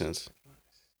 That makes sense.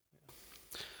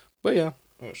 But yeah.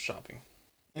 Oh, shopping.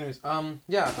 Anyways,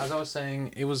 yeah, as I was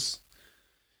saying, it was,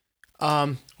 what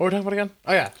were we talking about again?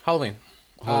 Oh yeah, Halloween.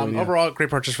 Halloween, yeah. Overall, great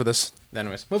purchase for this.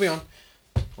 Anyways, moving on.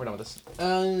 We're done with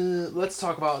this. Let's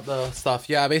talk about the stuff.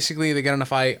 Yeah, basically they get in a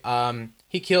fight.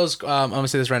 He kills. I'm gonna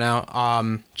say this right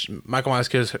now. Michael Myers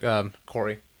kills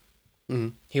Corey. Mm-hmm.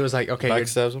 He was like, okay,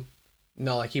 Backstabs him?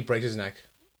 no, like he breaks his neck.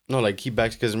 No, like he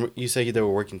backs because you say they were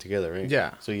working together, right?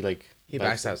 Yeah. So he like He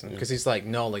backstabs him because he's like,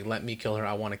 no, like let me kill her.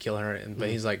 I want to kill her, but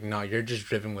he's like, no, you're just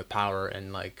driven with power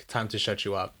and like time to shut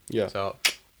you up. Yeah. So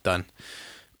done.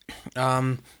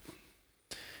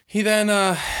 He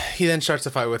then starts to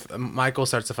fight with Michael.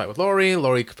 Starts to fight with Laurie.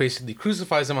 Laurie basically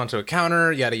crucifies him onto a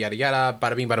counter. Yada yada yada.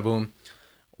 Bada bing, bada boom.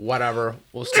 Whatever.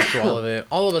 We'll stick through all of it.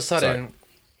 All of a sudden,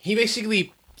 he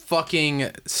basically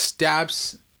fucking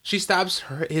stabs She stabs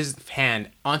his hand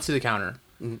onto the counter.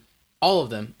 All of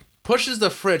them. Pushes the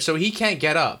fridge so he can't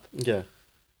get up. Yeah.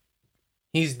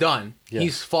 He's done. Yeah.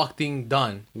 He's fucking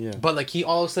done. Yeah. But like he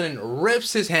all of a sudden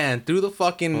rips his hand through the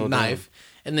fucking knife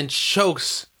and then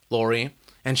chokes Lori.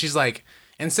 And she's like,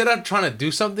 instead of trying to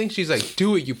do something, she's like,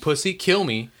 do it, you pussy, kill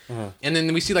me. And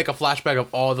then we see like a flashback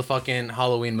of all the fucking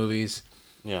Halloween movies.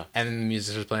 Yeah. And then the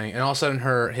music is playing. And all of a sudden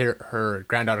her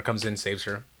granddaughter comes in and saves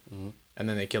her. And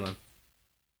then they kill him.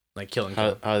 Like kill him.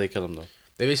 How do they kill him though?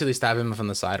 They basically stab him from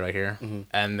the side right here.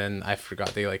 And then I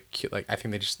forgot they like I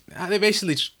think they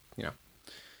basically you know,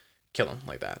 kill him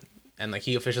like that. And like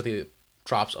he officially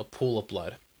drops a pool of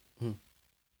blood.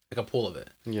 Like a pool of it.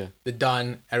 Yeah. They're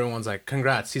done. Everyone's like,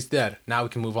 congrats, he's dead. Now we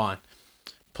can move on.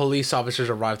 Police officers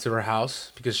arrive to her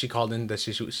house because she called in that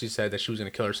she said that she was going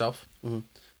to kill herself.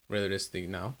 Whether this thing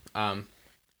now.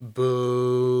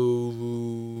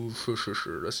 Boo.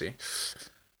 Let's see.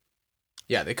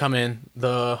 Yeah, they come in.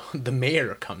 The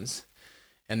mayor comes.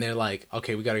 And they're like,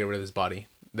 okay, we got to get rid of this body.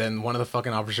 Then one of the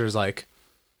fucking officers like,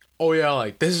 oh yeah,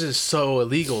 like this is so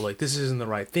illegal. Like this isn't the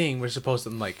right thing. We're supposed to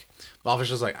like. The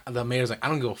officer's like, the mayor's like, I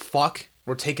don't give a fuck.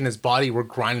 We're taking his body. We're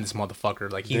grinding this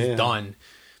motherfucker. Like he's done.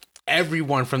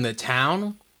 Everyone from the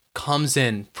town comes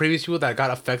in. Previous people that got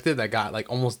affected, that got like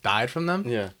almost died from them.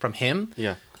 Yeah. From him.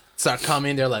 Yeah. Start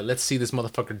coming. They're like, let's see this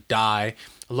motherfucker die.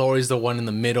 Lori's the one in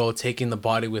the middle taking the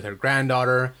body with her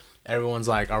granddaughter. Everyone's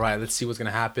like, all right, let's see what's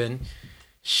gonna happen.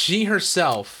 She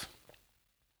herself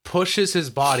pushes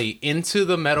his body into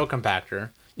the metal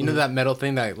compactor. You know that metal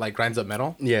thing that like grinds up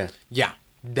metal? Yeah. Yeah.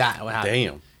 That what happened.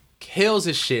 Damn. Kills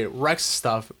his shit, wrecks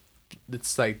stuff.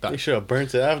 It's like done. They should have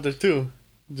burnt it after too.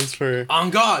 Just for On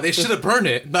God, they should have burned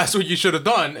it. That's what you should have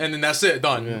done, and then that's it,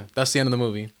 done. Yeah. That's the end of the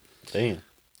movie. Damn.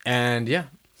 And yeah,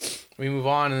 we move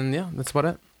on, and yeah, that's about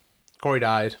it. Corey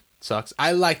died. Sucks.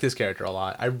 I liked this character a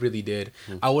lot. I really did.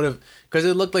 I would have, because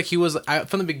it looked like he was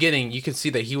from the beginning. You could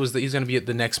see that he's gonna be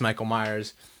the next Michael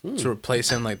Myers to replace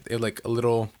him, like a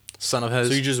little son of his.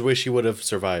 So you just wish he would have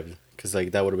survived, because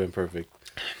like that would have been perfect.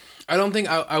 I don't think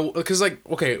because like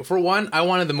okay, for one, I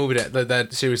wanted the movie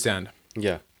that series to end.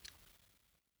 Yeah.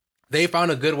 They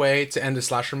found a good way to end the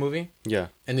slasher movie. Yeah.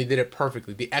 And they did it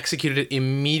perfectly. They executed it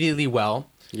immediately well.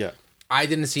 Yeah. I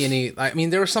didn't see any. I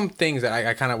mean, there were some things that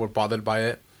I kind of were bothered by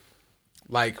it.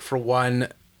 Like for one,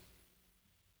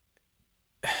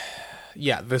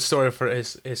 yeah, the story for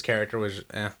his character was.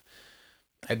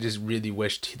 I just really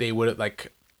wished they would have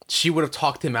she would have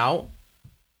talked him out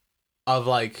of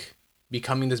like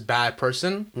becoming this bad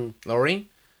person, Lori,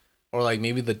 or like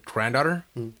maybe the granddaughter,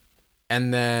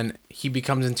 and then he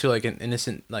becomes into like an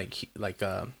innocent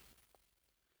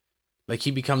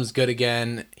he becomes good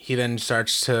again. He then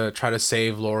starts to try to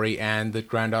save Lori and the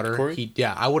granddaughter. Corey?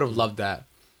 I would have loved that.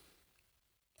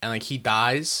 And like he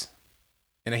dies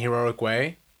in a heroic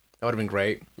way. That would have been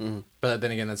great. But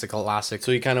then again, that's a classic.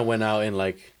 So he kind of went out in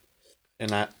like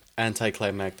an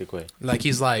anticlimactic way. Like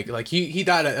he's like he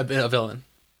died a villain.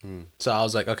 So I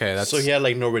was like, okay, that's so he had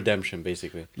like no redemption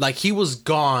basically. Like he was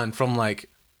gone from like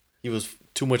he was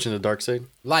too much in the dark side.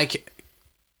 Like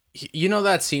you know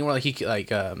that scene where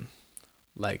Anakin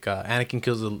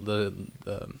kills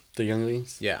the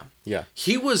younglings. Yeah. Yeah.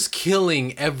 He was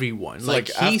killing everyone. So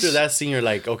like after that scene, you're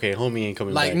like, okay, homie ain't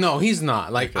coming back. Like no, he's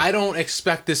not. Like I don't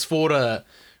expect this fool to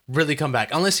really come back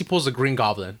unless he pulls a Green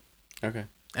Goblin. Okay.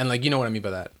 And like you know what I mean by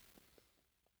that.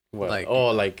 What? Like,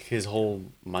 like his whole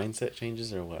mindset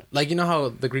changes or what? Like you know how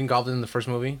the Green Goblin in the first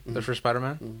movie, the first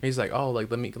Spider-Man, he's like, oh, like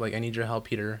I need your help,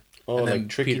 Peter. Oh, and like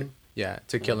tricking. Peter, yeah,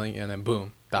 to killing, and then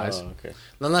boom, dies. Oh, okay.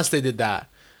 Unless they did that,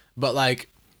 but like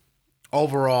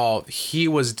overall, he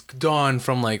was done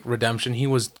from like redemption. He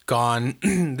was gone.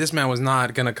 This man was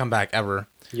not gonna come back ever.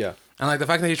 Yeah. And like the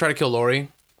fact that he tried to kill Lori,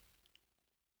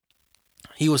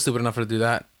 he was stupid enough to do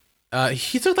that.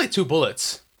 He took like 2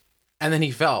 bullets, and then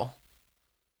he fell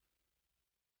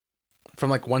from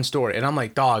like one story, and I'm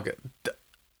like, dog.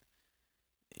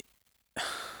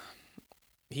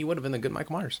 He would have been a good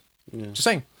Michael Myers. Yeah. Just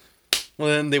saying. Well,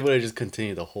 then they would have just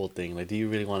continued the whole thing. Like, do you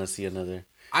really want to see another?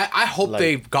 I hope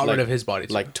they got rid of his body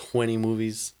too. Like 20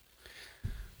 movies.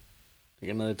 Like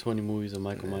another 20 movies of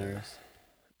Michael Myers.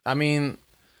 I mean,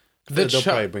 They'll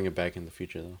probably bring it back in the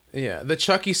future though. Yeah, the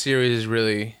Chucky series is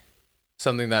really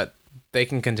something that they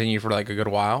can continue for like a good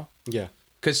while. Yeah.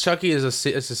 Because Chucky is a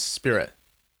spirit.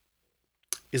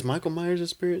 Is Michael Myers a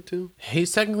spirit too?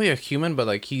 He's technically a human, but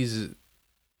like he's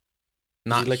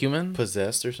not like human.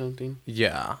 Possessed or something?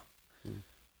 Yeah.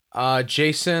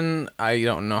 Jason, I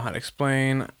don't know how to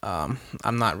explain. I'm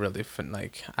not really I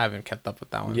haven't kept up with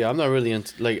that one. Yeah, I'm not really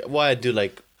into why I do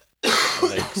like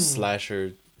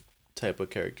slasher type of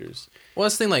characters. Well,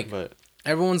 this thing But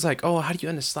everyone's like, oh, how do you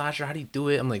end a slasher? How do you do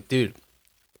it? I'm like, dude,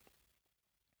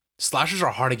 slashers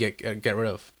are hard to get rid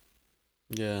of.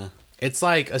 Yeah. It's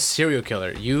like a serial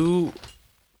killer.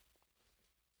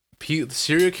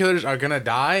 Serial killers are gonna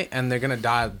die, and they're gonna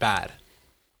die bad.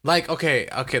 Like, okay,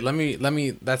 let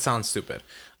me. That sounds stupid.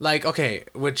 Like, okay,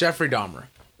 with Jeffrey Dahmer,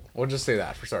 we'll just say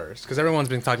that for starters, because everyone's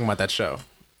been talking about that show.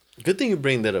 Good thing you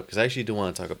bring that up, because I actually do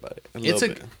want to talk about it. It's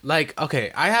like,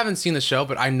 okay, I haven't seen the show,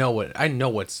 but I know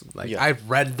what's like. Yeah. I've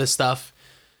read the stuff.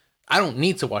 I don't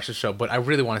need to watch the show, but I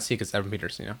really want to see it because Evan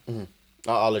Peters, you know. Mm-hmm.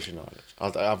 I'll let you know.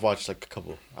 I've watched like a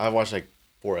couple. I've watched like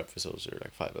 4 episodes or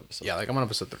like 5 episodes. Yeah, like I'm on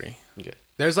episode 3. Okay.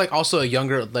 There's like also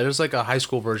there's like a high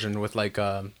school version with like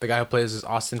the guy who plays is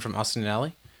Austin from Austin and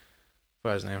Alley.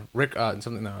 What's his name? Rick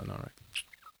something no Rick.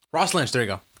 Ross Lynch, there you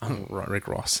go. Rick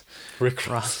Ross. Rick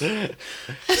Ross.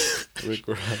 Rick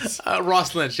Ross.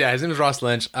 Ross Lynch, yeah, his name is Ross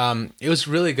Lynch. It was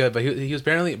really good, but he was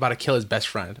apparently about to kill his best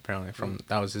friend, apparently,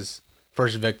 that was his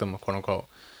first victim, quote unquote.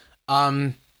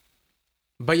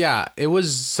 But yeah, it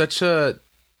was such a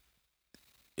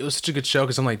good show,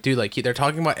 because I'm like, dude, like they're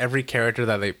talking about every character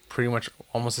that they pretty much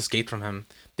almost escaped from him.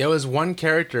 There was one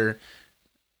character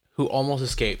who almost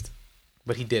escaped,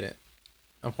 but he didn't.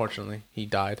 Unfortunately, he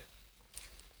died.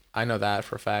 I know that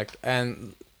for a fact.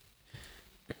 And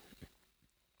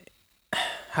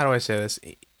how do I say this?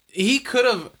 He could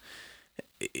have.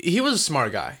 He was a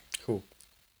smart guy. Who?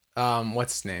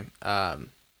 What's his name?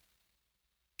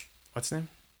 What's his name?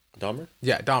 Dahmer?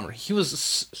 Yeah, Dahmer. He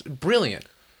was brilliant.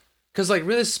 Because, like,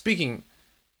 really speaking,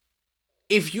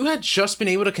 if you had just been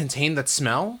able to contain that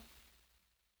smell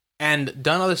and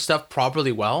done other stuff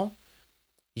properly well,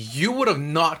 you would have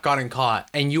not gotten caught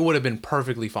and you would have been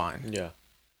perfectly fine. Yeah.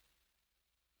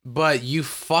 But you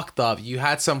fucked up. You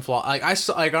had some flaw. Like, I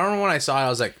remember when I saw it, I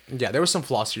was like, yeah, there was some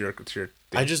flaws to your thing.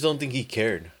 I just don't think he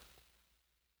cared.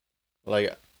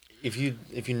 Like, if you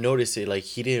notice it, like,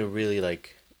 he didn't really,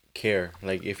 like, care.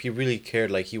 Like, if he really cared,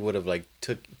 like, he would have, like,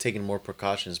 taken more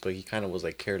precautions, but he kind of was,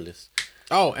 like, careless.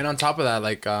 Oh, and on top of that,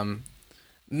 like,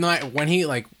 when he,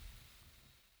 like,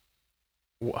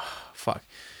 fuck.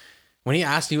 When he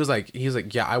asked, he was like,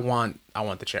 yeah, I want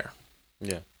the chair.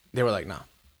 Yeah. They were like, no.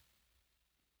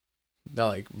 They're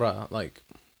like, bruh, like,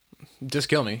 just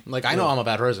kill me. Like, I know I'm a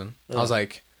bad person. I was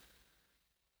like,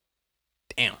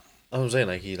 damn. I'm saying,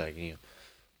 like, he, like, you know.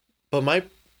 But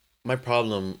my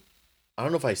problem, I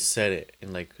don't know if I said it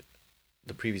in, like,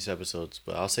 the previous episodes,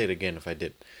 but I'll say it again if I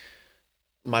did.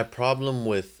 My problem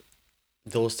with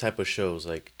those type of shows,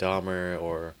 like Dahmer,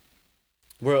 or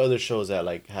where are other shows that,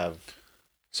 like, have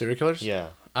serial killers? Yeah.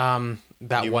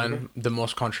 That one, the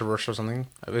most controversial something.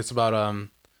 It's about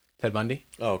Ted Bundy.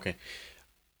 Oh, okay.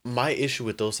 My issue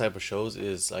with those type of shows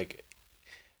is, like,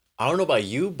 I don't know about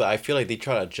you, but I feel like they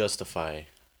try to justify,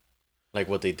 like,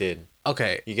 what they did.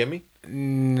 Okay. You get me?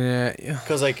 Nah.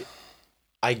 Because, like,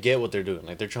 I get what they're doing.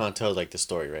 Like, they're trying to tell, like, the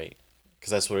story, right?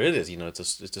 Because that's what it is. You know, it's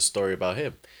a story about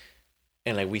him.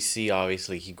 And, like, we see,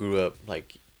 obviously, he grew up,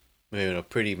 like, in a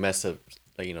pretty messed up,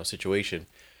 like, you know, situation.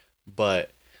 But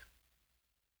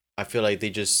I feel like they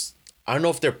just... I don't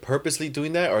know if they're purposely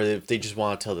doing that or if they just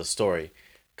want to tell the story.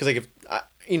 Because, like,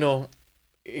 you know,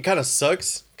 it kind of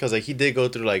sucks. Because, like, he did go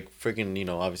through, like, freaking, you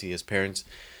know, obviously his parents,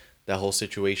 that whole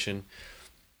situation.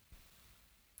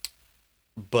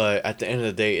 But at the end of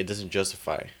the day, it doesn't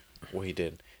justify what he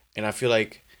did. And I feel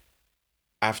like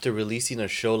after releasing a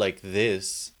show like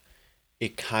this,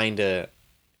 it kind of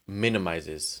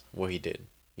minimizes what he did,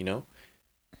 you know?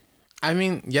 I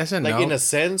mean, yes and like, no. Like, in a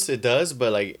sense, it does,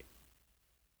 but, like,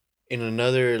 in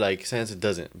another, like, sense, it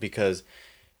doesn't. Because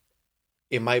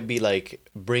it might be, like,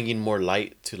 bringing more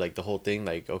light to, like, the whole thing.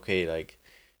 Like, okay, like,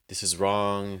 this is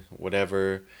wrong,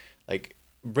 whatever. Like,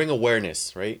 bring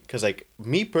awareness, right? Because, like,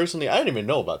 me personally, I didn't even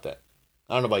know about that.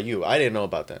 I don't know about you. I didn't know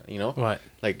about that, you know? What?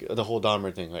 Like, the whole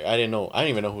Dahmer thing. Like, I didn't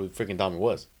even know who freaking Dahmer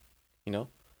was, you know?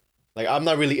 Like, I'm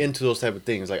not really into those type of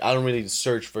things. Like, I don't really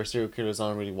search for serial killers. I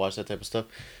don't really watch that type of stuff.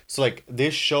 So, like,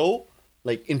 this show,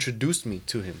 like, introduced me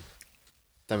to him.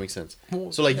 That makes sense.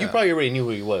 Well, so, like, you probably already knew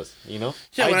who he was, you know?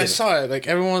 Yeah, when I saw it, like,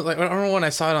 everyone, like, I remember when I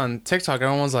saw it on TikTok,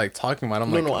 everyone was, like, talking about it.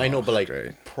 I'm like, I know, but,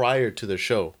 like, prior to the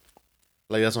show,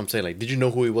 like, that's what I'm saying. Like, did you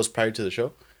know who he was prior to the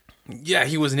show? Yeah,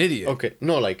 he was an idiot. Okay.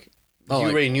 No, like, you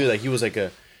already knew that he was, like,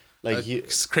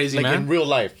 crazy like, man? in real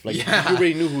life. Like, yeah. You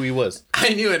already knew who he was.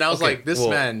 I knew it, and I was like, this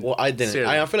man. Well, I didn't.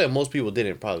 Seriously. I feel like most people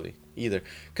didn't, probably, either.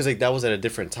 Because, like, that was at a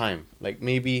different time. Like,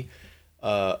 maybe,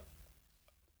 our,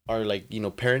 like, you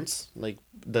know, parents, like,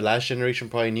 the last generation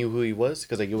probably knew who he was.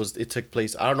 Because, like, it took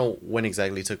place, I don't know when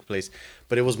exactly it took place,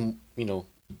 but it was, you know,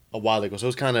 a while ago. So, it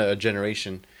was kind of a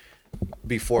generation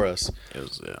before us. It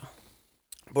was, yeah.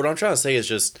 But what I'm trying to say is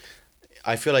just,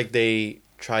 I feel like they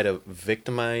try to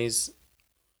victimize,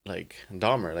 like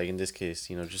Dahmer, like in this case,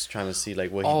 just trying to see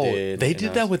like what he did. They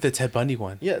did that with the Ted Bundy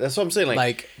one. Yeah, that's what I'm saying.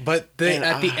 But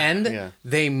at the end, yeah.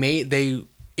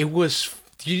 it was.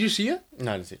 Did you see it?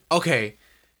 No, I didn't see it. Okay,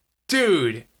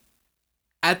 dude.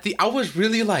 I was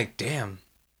really like, damn.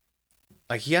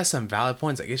 Like, he has some valid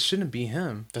points. Like, it shouldn't be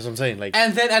him. That's what I'm saying. Like,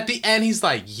 and then at the end, he's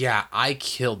like, yeah, I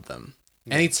killed them.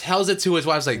 Yeah. And he tells it to his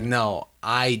wife. He's like, no,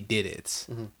 I did it.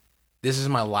 Mm-hmm. This is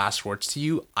my last words to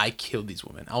you. I killed these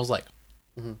women. I was like,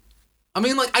 I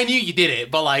mean, like, I knew you did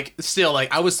it, but, like, still,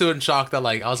 like, I was still in shock that,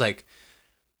 like, I was like,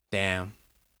 damn.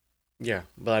 Yeah,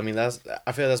 but, I mean, I feel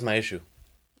like that's my issue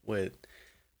with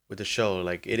the show.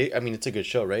 Like, it's a good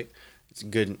show, right? It's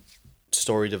good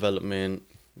story development,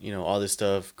 all this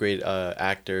stuff, great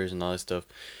actors and all this stuff.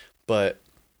 But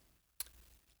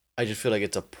I just feel like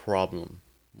it's a problem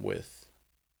with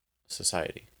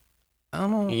society. I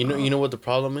don't know. You know what the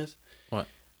problem is? What?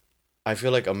 I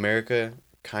feel like America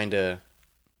kind of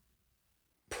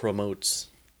promotes,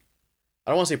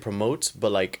 I don't want to say promotes,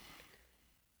 but like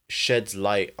sheds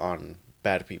light on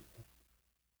bad people.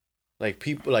 Like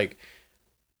people, like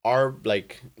our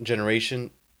like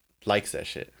generation likes that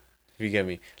shit. If you get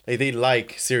me, like they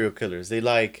like serial killers. They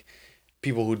like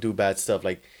people who do bad stuff.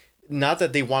 Like, not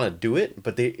that they want to do it,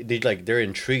 but they like they're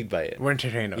intrigued by it. We're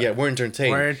entertained. Yeah, we're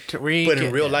entertained. But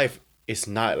in real life, it's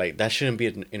not like that. Shouldn't be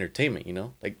an entertainment.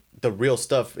 Like the real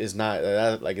stuff is not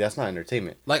like that's not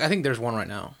entertainment. Like, I think there's one right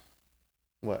now.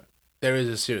 What? There is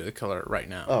a serial killer right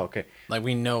now. Oh, okay. Like,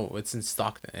 we know it's in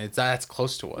Stockton. That's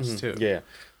close to us too. Yeah.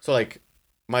 So like,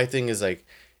 my thing is like,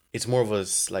 it's more of a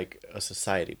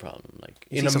society problem. Like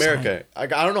in America, I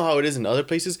don't know how it is in other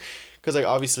places, because like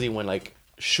obviously when like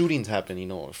shootings happen,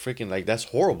 freaking like that's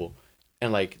horrible,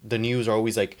 and like the news are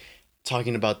always like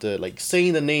talking about the like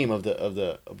saying the name of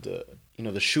the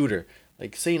the shooter,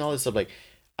 like saying all this stuff. Like,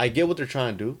 I get what they're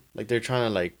trying to do. Like, they're trying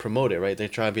to like promote it, right? They're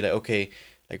trying to be like, okay,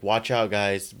 like watch out,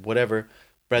 guys, whatever.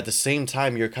 But at the same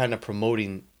time, you're kind of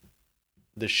promoting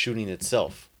the shooting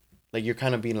itself. Like, you're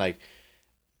kind of being like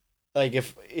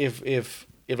if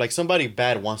like somebody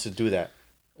bad wants to do that,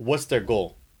 what's their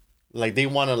goal? Like, they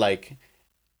want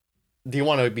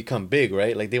to become big,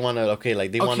 right? Like, they want to want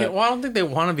to. Well, I don't think they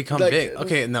want to become big.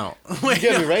 Okay, no. You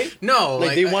get me, right? No,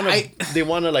 like they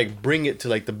want to like bring it to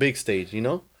like the big stage,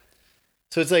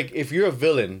 So it's like, if you're a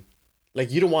villain, like,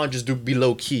 you don't want to just be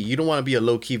low key. You don't want to be a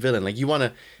low key villain. Like, you want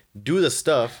to do the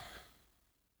stuff,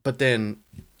 but then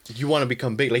you want to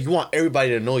become big. Like, you want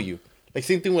everybody to know you. Like,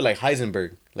 same thing with like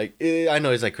Heisenberg. Like, I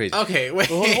know it's like crazy. Okay, wait.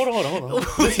 Hold on.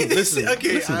 Listen.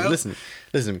 Okay,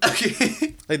 listen.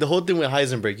 Okay. Like, the whole thing with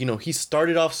Heisenberg, he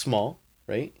started off small,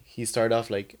 right? He started off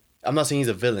like, I'm not saying he's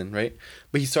a villain, right?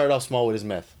 But he started off small with his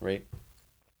meth, right?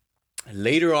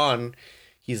 Later on,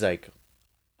 he's like,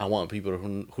 I want people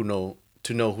who know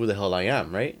who the hell I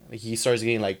am, right? Like, he starts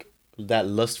getting like that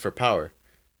lust for power.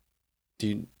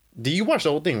 Do you watch the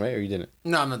whole thing, right? Or you didn't?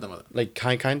 No, I'm not done with it. Like,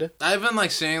 kinda? I've been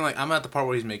like saying, like, I'm at the part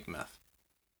where he's making meth.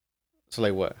 So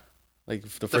like what? Like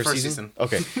the first season?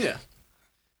 Okay. Yeah.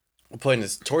 The point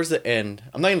is, towards the end,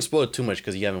 I'm not gonna spoil it too much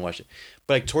because you haven't watched it,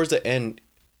 but like towards the end,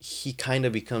 he kind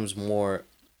of becomes more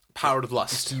powered with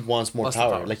lust. He wants more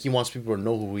power. Like, he wants people to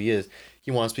know who he is.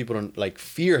 He wants people to like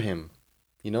fear him,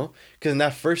 Because in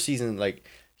that first season, like,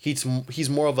 he's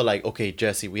more of a like, okay,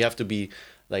 Jesse, we have to be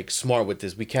like smart with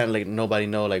this. We can't let nobody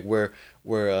know like we're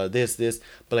this.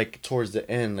 But like towards the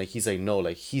end, like, he's like, no,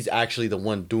 like, he's actually the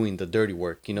one doing the dirty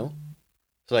work, So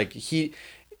like, he,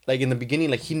 like, in the beginning,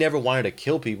 like, he never wanted to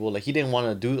kill people. Like, he didn't want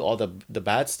to do all the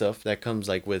bad stuff that comes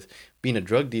like with being a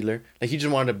drug dealer. Like, he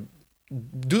just wanted to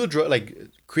do the drug, like,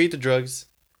 create the drugs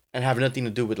and have nothing to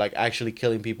do with like actually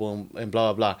killing people and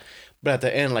blah blah blah. But at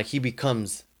the end, like, he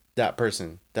becomes that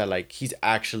person that like he's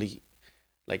actually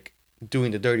like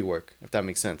doing the dirty work, if that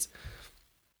makes sense.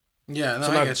 Yeah, no,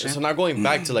 I get you. So now going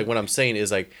back to like what I'm saying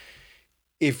is like,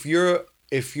 if you're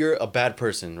a bad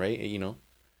person, right?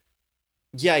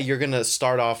 Yeah, you're gonna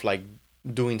start off like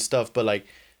doing stuff, but like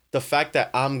the fact that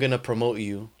I'm gonna promote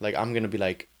you, like, I'm gonna be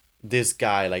like, this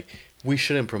guy, like, we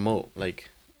shouldn't promote like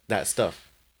that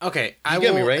stuff. Okay, you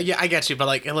get me, right? Yeah, I get you, but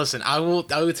like, listen, I will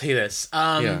tell you this.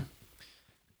 Yeah.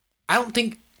 I don't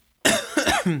think.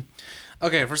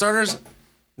 Okay, for starters,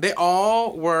 they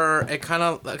all were a kind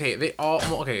of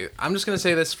okay. I'm just gonna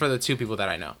say this for the two people that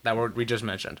I know that we just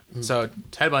mentioned. Mm-hmm. So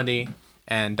Ted Bundy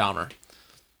and Dahmer.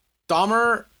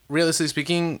 Dahmer, realistically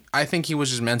speaking, I think he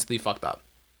was just mentally fucked up.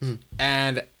 Mm-hmm.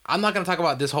 And I'm not gonna talk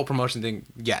about this whole promotion thing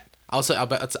yet. I'll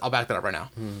back that up right now.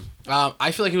 Mm.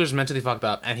 I feel like he was mentally fucked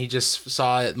up, and he just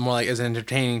saw it more like as an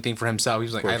entertaining thing for himself. He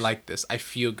was like, I like this. I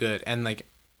feel good. And like,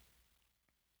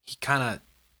 he kind of,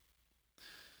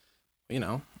 you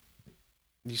know,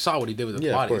 you saw what he did with the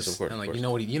Yeah, of bodies, course, of course, and like of you course.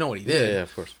 know what he did. Yeah,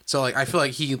 of course. So like I feel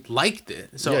like he liked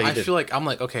it. So Yeah, he I did. feel like I'm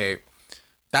like, okay,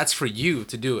 that's for you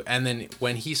to do. And then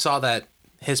when he saw that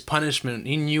his punishment,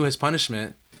 he knew his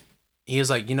punishment, he was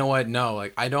like, you know what? No,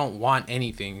 like I don't want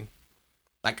anything.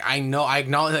 Like I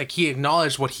acknowledge, like he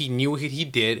acknowledged what he knew he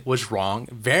did was wrong,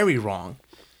 very wrong.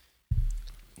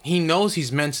 He knows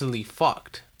he's mentally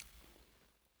fucked.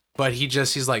 But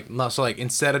he's like, no, so like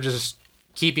instead of just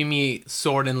keeping me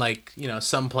stored in like, you know,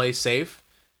 someplace safe,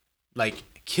 like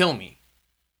kill me.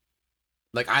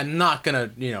 Like I'm not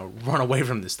gonna, you know, run away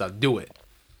from this stuff. Do it.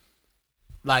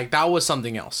 Like that was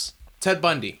something else. Ted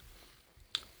Bundy.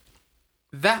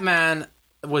 That man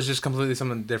was just completely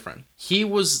something different.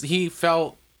 He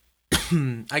felt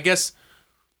I guess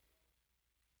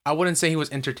I wouldn't say he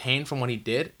was entertained from what he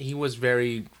did. He was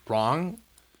very wrong.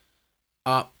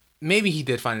 Maybe he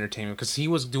did find entertainment because he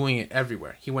was doing it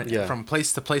everywhere. He went from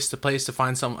place to place to place to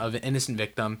find some of an innocent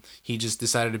victim. He just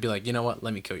decided to be like, you know what,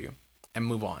 let me kill you and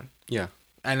move on. Yeah.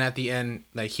 And at the end,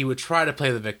 like he would try to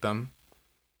play the victim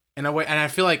in a way, and I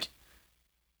feel like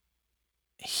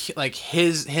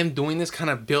him doing this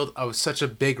kind of built such a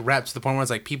big rep to the point where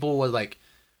it's like people were like,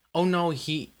 oh no,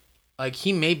 he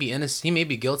may be innocent, he may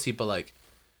be guilty, but like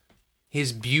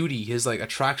his beauty, his like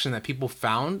attraction that people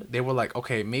found, they were like,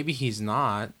 okay, maybe he's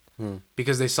not,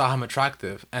 because they saw him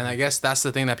attractive. And I guess that's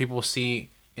the thing that people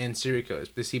see in serial killers.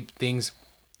 They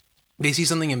see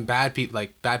something in bad people,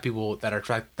 like bad people that are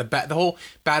attracted. The whole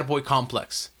bad boy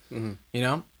complex, you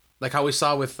know, like how we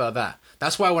saw with that.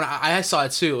 That's why when I saw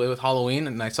it too with Halloween,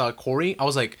 and I saw Corey, I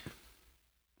was like,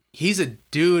 he's a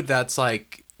dude that's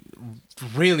like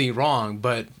really wrong,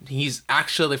 but he's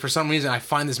actually, for some reason, I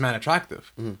find this man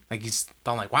attractive. Like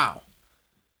I'm like, wow.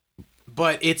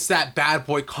 But it's that bad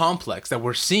boy complex that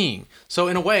we're seeing. So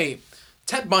in a way,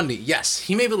 Ted Bundy, yes,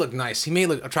 he may look nice, he may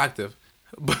look attractive,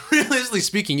 but realistically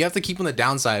speaking, you have to keep on the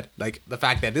downside, like the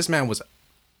fact that this man was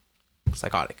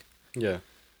psychotic. Yeah.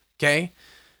 Okay?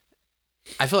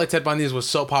 I feel like Ted Bundy was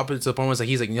so popular to the point where it's like,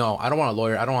 he's like, no, I don't want a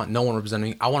lawyer. I don't want no one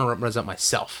representing me. I want to represent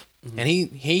myself. And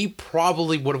he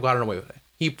probably would have gotten away with it.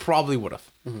 He probably would have.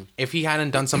 If he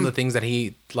hadn't done some of the things that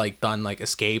he like done, like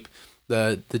Escape,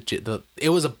 it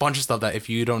was a bunch of stuff that if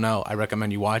you don't know, I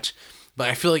recommend you watch. But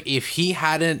I feel like if he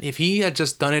had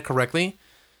just done it correctly,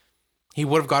 he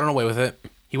would have gotten away with it.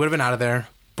 He would have been out of there.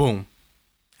 Boom.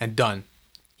 And done.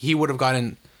 He would have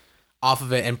gotten off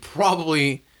of it, and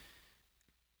probably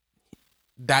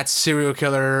that serial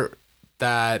killer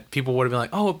that people would have been like,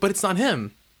 oh, but it's not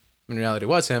him. In reality, it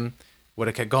was him. Would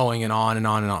have kept going and on and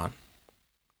on and on.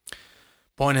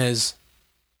 Point is,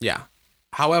 yeah.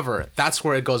 However, that's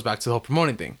where it goes back to the whole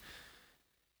promoting thing.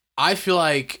 I feel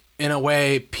like, in a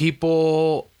way,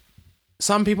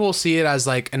 some people see it as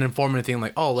like an informative thing,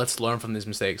 like, oh, let's learn from these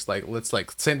mistakes. Like,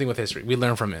 same thing with history. We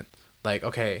learn from it. Like,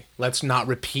 okay, let's not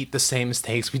repeat the same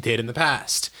mistakes we did in the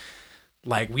past.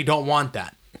 Like, we don't want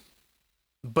that.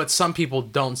 But some people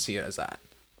don't see it as that.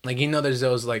 Like, you know, there's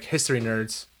those like history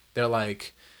nerds. They're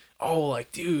like, oh,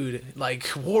 like, dude, like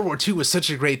World War II was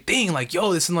such a great thing. Like,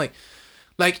 yo, this, and like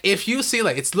if you see,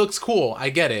 like, it looks cool,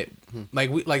 I get it.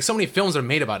 Like so many films are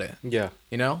made about it. Yeah.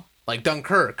 You know, like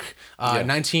Dunkirk, I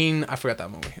forgot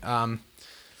that movie.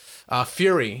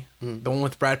 Fury, the one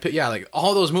with Brad Pitt. Yeah, like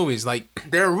all those movies, like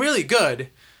they're really good.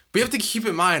 But you have to keep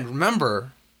in mind,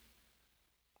 remember,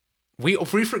 we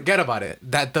forget about it,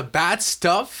 that the bad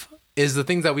stuff is the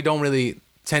things that we don't really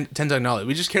tend to acknowledge.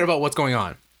 We just care about what's going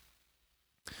on.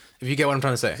 If you get what I'm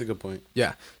trying to say. That's a good point.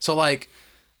 Yeah. So like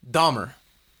Dahmer,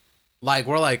 like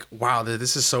we're like, wow,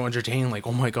 this is so entertaining. Like,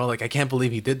 oh my God, like I can't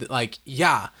believe he did that. Like,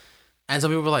 yeah. And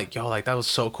some people were like, yo, like that was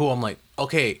so cool. I'm like,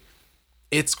 okay,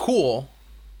 it's cool,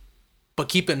 but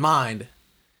keep in mind,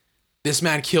 this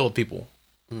man killed people.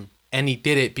 And he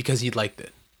did it because he liked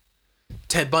it.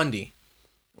 Ted Bundy,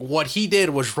 what he did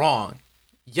was wrong.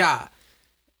 Yeah.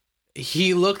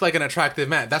 He looked like an attractive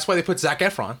man. That's why they put Zac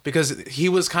Efron, because he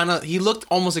looked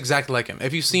almost exactly like him.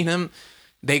 If you've seen him,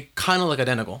 they kind of look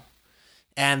identical.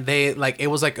 And they like, it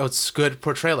was like a good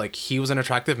portrayal. Like he was an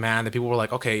attractive man that people were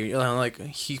like, okay, you know, like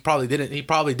he probably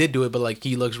did do it, but like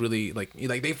he looks really like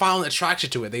they found attraction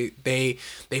to it. They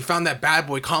found that bad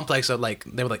boy complex of like,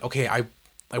 they were like, okay,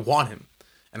 I want him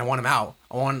and I want him out.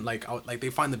 I want like they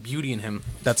find the beauty in him.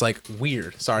 That's like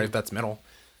weird. Sorry if that's metal.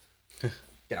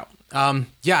 Get out.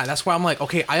 Yeah, that's why I'm like,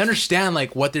 okay, I understand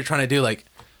like what they're trying to do, like,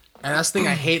 and that's the thing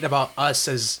I hate about us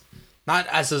as not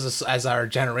as our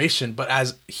generation, but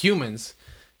as humans,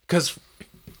 because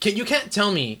you can't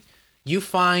tell me you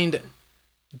find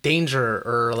danger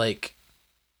or like,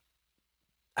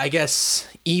 I guess,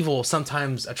 evil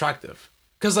sometimes attractive,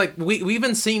 because like we've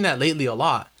been seeing that lately a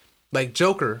lot. Like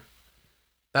Joker,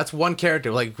 that's one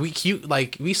character. Like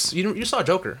you saw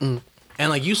Joker, and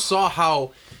like you saw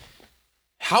how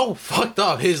fucked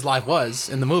up his life was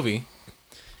in the movie,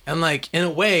 and like in a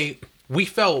way we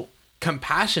felt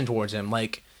compassion towards him.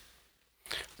 Like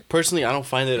personally, I don't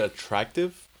find it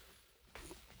attractive,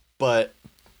 but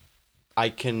I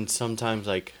can sometimes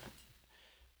like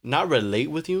not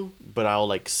relate with you, but I'll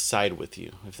like side with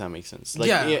you, if that makes sense. Like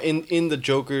in the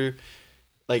Joker,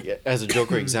 like as a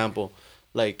Joker example,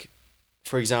 like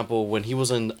for example when he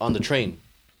was on the train,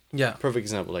 perfect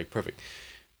example, like perfect.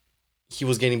 He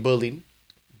was getting bullied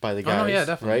by the guys,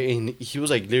 definitely. Right? And he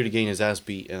was like literally getting his ass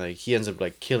beat, and like he ends up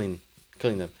like killing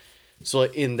them. So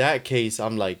like, in that case,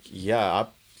 I'm like, I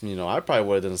probably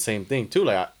would have done the same thing too.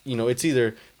 Like it's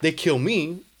either they kill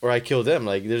me or I kill them.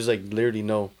 Like there's like literally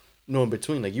no in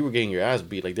between. Like you were getting your ass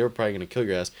beat. Like they were probably gonna kill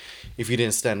your ass if you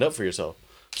didn't stand up for yourself.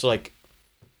 So like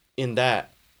in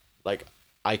that, like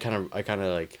I kind of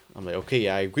like I'm like, okay,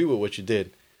 I agree with what you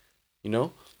did,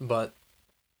 but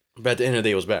at the end of the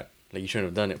day it was bad. Like you shouldn't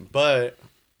have done it. But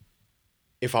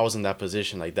if I was in that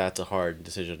position, like that's a hard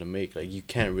decision to make. Like you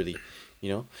can't really,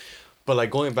 But like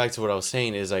going back to what I was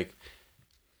saying is like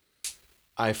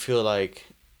I feel like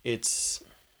it's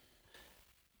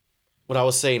what I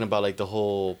was saying about like the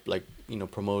whole like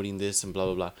promoting this and blah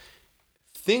blah blah.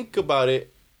 Think about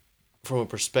it from a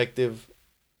perspective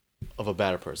of a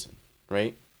bad person,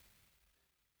 right?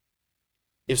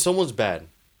 If someone's bad,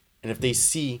 and if they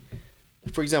see,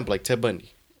 for example, like Ted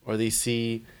Bundy, or they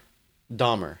see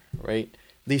Dahmer, right?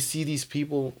 They see these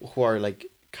people who are like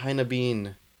kind of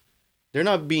being, they're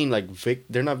not being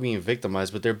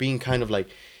victimized, but they're being kind of like,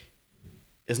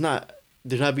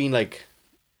 they're not being like,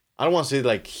 I don't want to say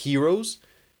like heroes,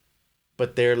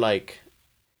 but they're like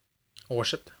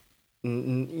worshipped.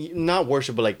 Not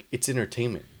worship, but like it's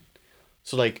entertainment.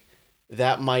 So like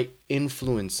that might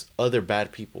influence other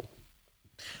bad people.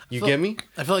 You get me?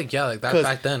 I feel like like that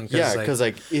back then. Because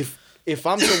like if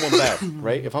I'm someone bad,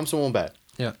 right? If I'm someone bad,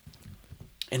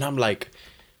 and I'm like,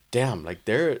 damn, like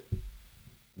they're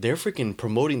freaking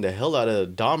promoting the hell out of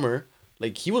Dahmer.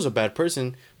 Like he was a bad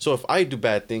person. So if I do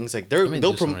bad things, like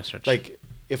they'll promote. Like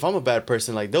if I'm a bad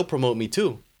person, like they'll promote me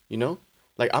too.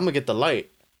 Like I'm gonna get the light.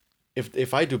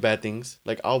 If I do bad things,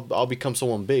 like I'll become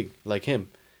someone big like him.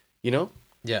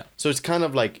 Yeah. So it's kind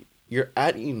of like you're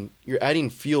adding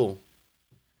fuel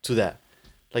to that,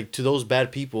 like to those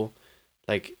bad people,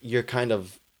 like you're kind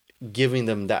of giving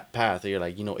them that path. You're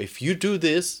like, if you do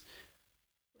this,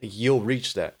 you'll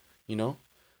reach that.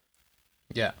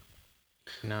 Yeah.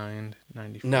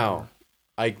 994. Now,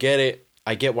 I get it.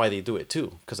 I get why they do it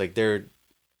too, because like they're,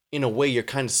 in a way, you're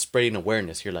kind of spreading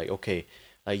awareness. You're like, okay,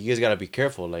 like you guys gotta be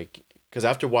careful, like, because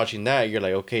after watching that, you're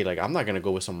like, okay, like I'm not gonna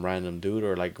go with some random dude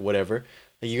or like whatever.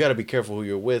 Like you gotta be careful who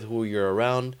you're with, who you're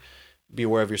around, be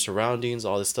aware of your surroundings,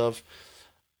 all this stuff.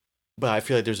 But I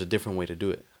feel like there's a different way to do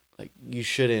it. Like you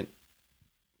shouldn't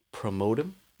promote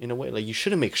him in a way. Like you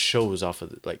shouldn't make shows off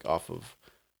of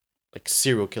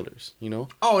serial killers.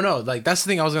 Oh no, like that's the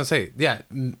thing I was gonna say. Yeah,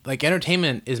 like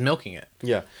entertainment is milking it.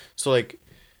 Yeah. So like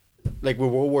with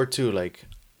World War II, like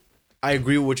I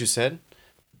agree with what you said,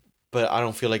 but I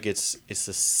don't feel like it's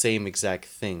the same exact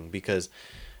thing, because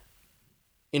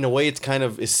in a way it's kind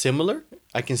of is similar.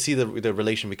 I can see the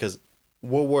relation, because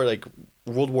World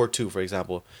War II, for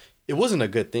example, it wasn't a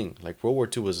good thing. Like World War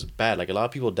II was bad. Like a lot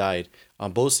of people died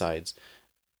on both sides,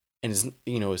 and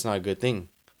it's not a good thing.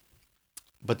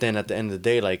 But then at the end of the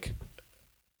day, like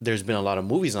there's been a lot of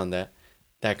movies on that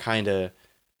kind of,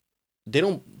 they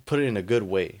don't put it in a good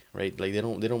way, right? Like they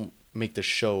don't make the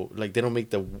show, like they don't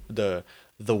make the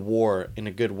war in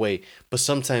a good way. But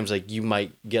sometimes like you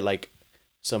might get like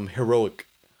some heroic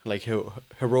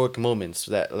moments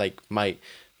that like might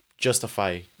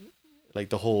justify like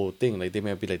the whole thing. Like they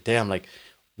might be like, damn, like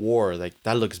war, like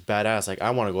that looks badass, like I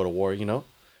want to go to war.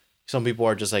 Some people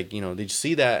are just like, they just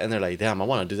see that and they're like, damn, I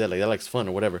want to do that, like that looks fun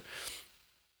or whatever.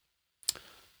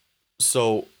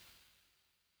 So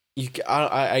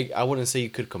I wouldn't say you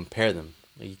could compare them.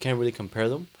 Like you can't really compare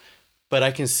them, but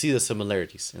I can see the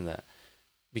similarities in that,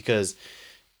 because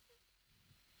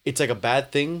it's like a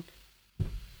bad thing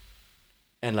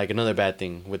and like another bad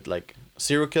thing with like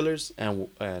serial killers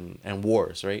and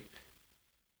wars, right?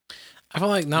 I feel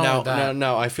like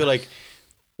now I feel like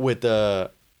with the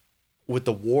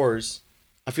wars,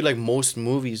 I feel like most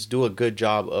movies do a good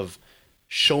job of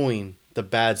showing the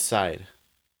bad side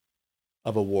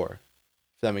of a war,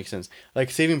 if that makes sense.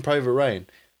 Like Saving Private Ryan,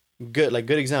 good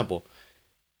example.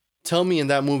 Tell me in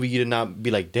that movie you did not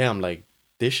be like, damn, like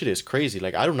this shit is crazy,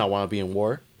 like I do not want to be in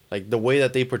war. Like the way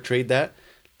that they portrayed that,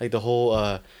 like the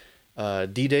whole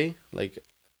D-Day, like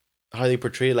how they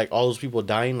portray like all those people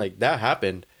dying, like that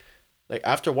happened. Like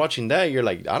after watching that, you're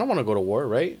like, I don't want to go to war,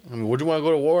 right? I mean, would you want to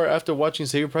go to war after watching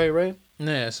Saving Private Ryan?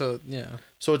 Yeah. So yeah.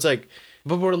 So it's like,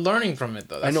 But we're learning from it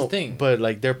though. That's I know, the thing. but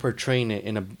like they're portraying it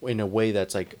in a way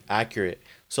that's like accurate.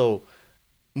 So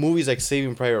movies like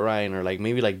Saving Private Ryan or like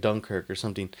maybe like Dunkirk or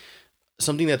something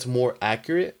that's more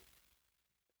accurate,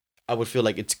 I would feel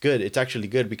like it's good. It's actually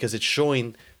good because it's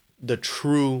showing the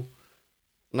true,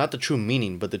 not the true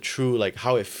meaning, but the true like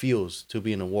how it feels to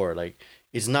be in a war. Like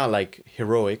it's not like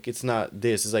heroic. It's not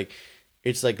this.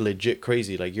 It's like legit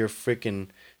crazy. Like you're freaking,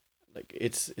 like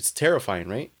it's terrifying,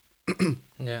 right?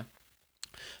 Yeah.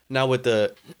 Now with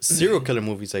the serial killer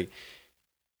movies, like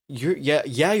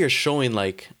you're showing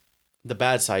like the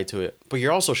bad side to it, but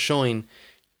you're also showing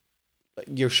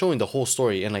the whole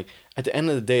story, and like at the end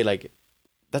of the day, like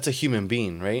that's a human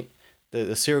being, right?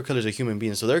 The serial killer's a human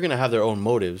being, so they're gonna have their own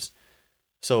motives.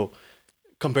 So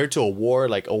compared to a war,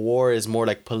 like a war is more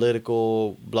like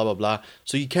political, blah blah blah.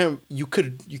 So you can't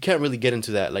really get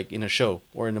into that like in a show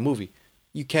or in a movie.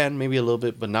 You can maybe a little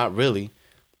bit, but not really.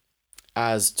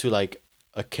 As to like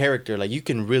a character, like you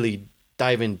can really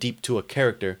dive in deep to a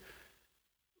character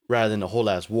rather than a whole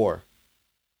ass war.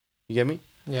 You get me?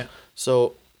 Yeah.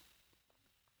 So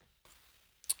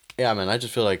yeah, man, I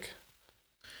just feel like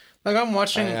I'm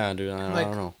watching. Yeah, dude. I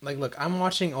don't know. Like, look, I'm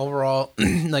watching overall,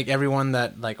 like everyone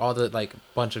that like all the like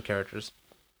bunch of characters,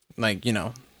 like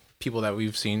people that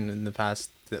we've seen in the past.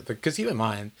 Because keep in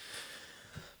mind,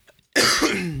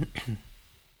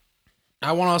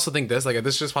 I want to also think this. Like,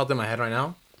 this just popped in my head right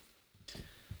now.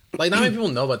 Like, not many people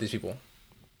know about these people,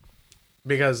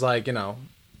 because like we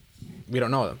don't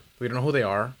know them. We don't know who they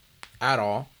are, at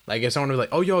all. Like, if someone was like,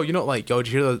 "Oh, yo, like, yo,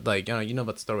 did you hear the like, you know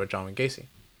about the story with John Wayne Gacy?"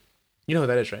 You know who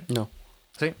that is, right? No.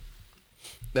 See?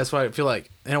 That's why I feel like,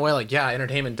 in a way, like, yeah,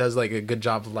 entertainment does, like, a good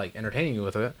job of, like, entertaining you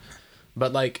with it.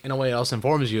 But, like, in a way, it also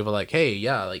informs you of, like, hey,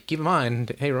 yeah, like, keep in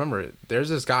mind, hey, remember, there's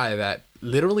this guy that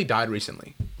literally died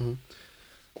recently. Mm-hmm.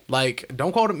 Like,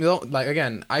 don't quote him, like,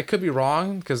 again, I could be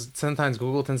wrong, because sometimes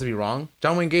Google tends to be wrong.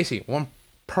 John Wayne Gacy, one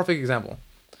perfect example.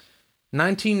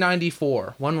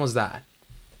 1994, when was that?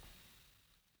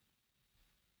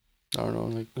 I don't know,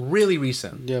 like... Really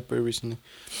recent. Yeah, pretty recently.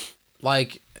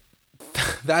 Like,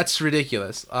 that's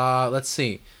ridiculous. Let's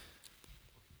see.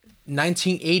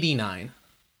 1989.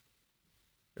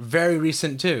 Very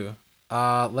recent too.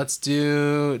 Let's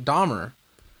do Dahmer.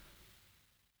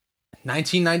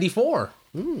 1994.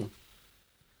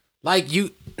 Like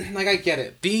I get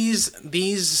it. These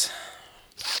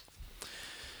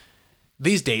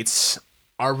dates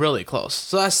are really close.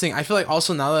 So that's the thing. I feel like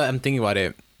also now that I'm thinking about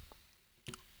it,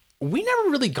 we never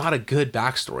really got a good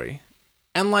backstory.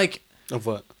 And like, of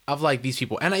what? Of like these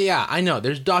people. And yeah, I know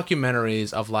there's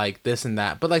documentaries of like this and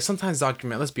that, but like sometimes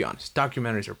let's be honest,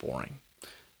 documentaries are boring.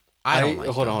 I don't like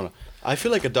hold on. I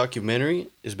feel like a documentary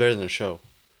is better than a show.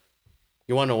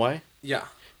 You wanna know why? Yeah.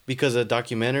 Because a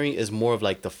documentary is more of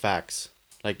like the facts.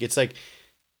 Like it's like,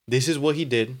 this is what he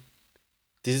did,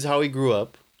 this is how he grew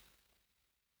up,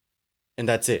 and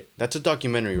that's it. That's a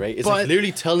documentary, right? It's like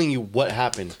literally telling you what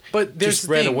happened. But there's to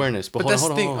spread awareness. But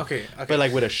hold on. Okay. But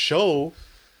like with a show,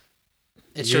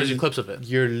 it shows you clips of it.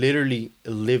 You're literally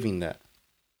living that.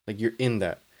 Like you're in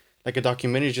that. Like a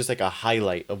documentary is just like a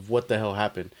highlight of what the hell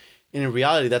happened. And in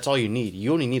reality, that's all you need.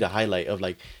 You only need a highlight of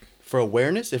like, for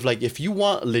awareness. If you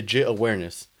want legit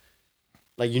awareness,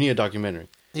 like you need a documentary.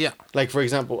 Yeah. Like for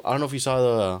example, I don't know if you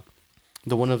saw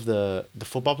the one of the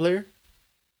football player.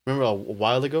 Remember a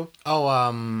while ago? Oh,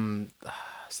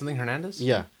 something Hernandez?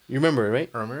 Yeah. You remember it, right?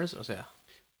 Ramirez? Oh, yeah.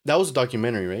 That was a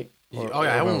documentary, right?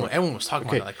 Everyone was talking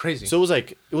about it like crazy. So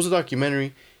it was a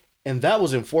documentary, and that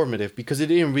was informative because it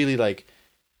didn't really like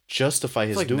justify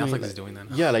his doing. Netflix is doing that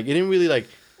now. Yeah, like it didn't really like.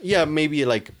 Yeah, maybe it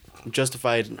like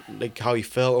justified like how he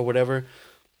felt or whatever.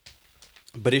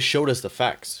 But it showed us the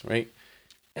facts, right?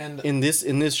 And in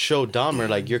this show, Dahmer,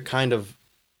 like you're kind of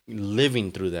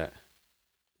living through that.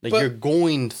 Like you're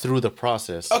going through the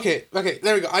process. Okay,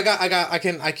 there we go. I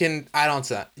can add on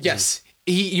to that. Yes,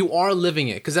 you are living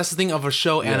it, because that's the thing of a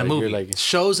show and a movie. Like,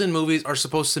 shows and movies are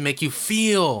supposed to make you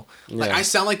feel. Like I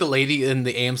sound like the lady in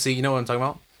the AMC. You know what I'm talking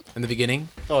about? In the beginning.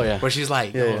 Oh yeah. Where she's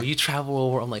like, you travel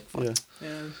over. I'm like, fuck.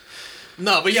 Yeah.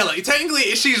 No, but yeah, like technically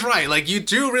she's right. Like you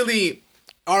do really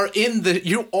are in the.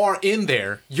 You are in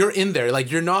there. You're in there.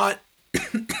 Like you're not.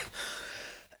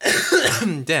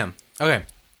 Damn. Okay.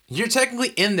 You're technically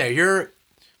in there. You're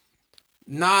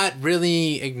not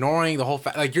really ignoring the whole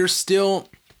fact. Like you're still.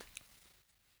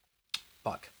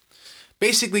 Fuck.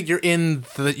 Basically, you're in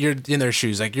their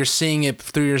shoes. Like you're seeing it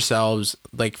through yourselves.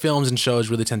 Like films and shows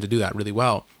really tend to do that really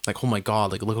well. Like, oh my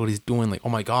god, like look what he's doing. Like, oh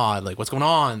my god, like what's going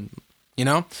on? You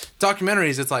know,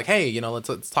 documentaries, it's like, hey, you know,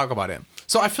 let's talk about it.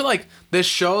 So I feel like the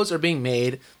shows are being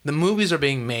made, the movies are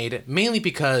being made mainly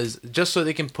because just so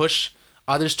they can push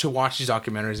others to watch these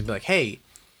documentaries and be like, hey,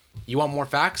 you want more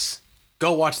facts?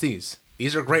 Go watch these.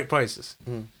 These are great prices.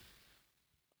 And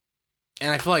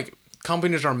I feel like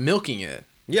companies are milking it.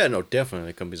 Yeah, no,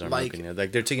 definitely companies are Like- milking it.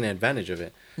 Like they're taking advantage of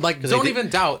it. Like, 'Cause don't they- even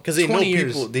doubt. Because they know 20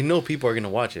 years. people. They know people are gonna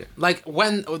watch it. Like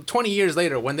when 20 years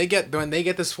later, when they get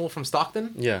this fool from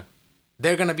Stockton, Yeah.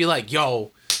 they're gonna be like,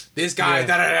 yo, this guy, Yeah.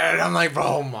 da, da, da, da. I'm like, bro,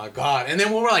 oh my god. And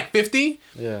then when we're like 50,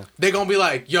 Yeah. they're gonna be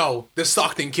like, yo, the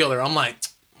Stockton killer. I'm like,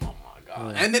 oh my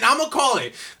god. And then I'm gonna call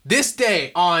it this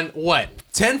day on what?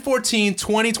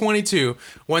 10/14/2022,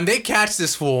 when they catch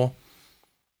this fool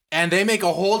and they make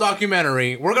a whole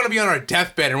documentary, we're gonna be on our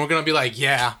deathbed and we're gonna be like,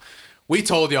 yeah, we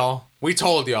told y'all. We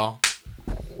told y'all.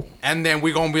 And then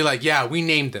we're gonna be like, yeah, we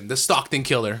named him the Stockton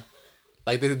killer.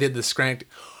 Like they did the Scranton.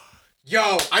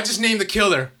 Yo, I just named the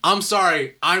killer. I'm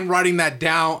sorry. I'm writing that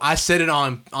down. I said it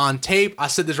on tape. I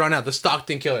said this right now. The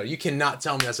Stockton killer. You cannot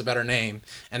tell me that's a better name.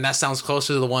 And that sounds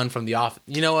closer to the one from The Office.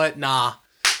 You know what? Nah.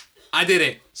 I did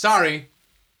it. Sorry.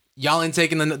 Y'all ain't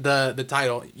taking the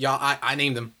title. Y'all, I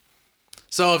named him.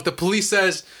 So if the police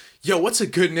says, yo, what's a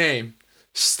good name?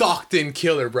 Stockton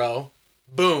killer, bro.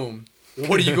 Boom.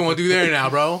 What are you going to do there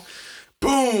now, bro?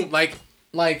 Boom. Like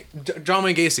John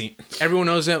Wayne Gacy. Everyone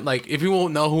knows him. Like, if you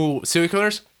won't know who serial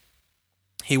killers,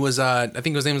 he was, I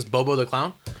think his name was Bobo the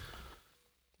Clown.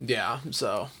 Yeah,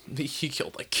 so he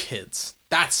killed like kids.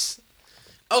 That's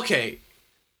okay.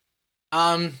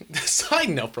 Side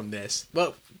note from this,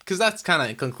 but because that's kind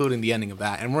of concluding the ending of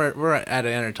that, and we're at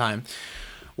an end of time.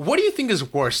 What do you think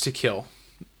is worse to kill?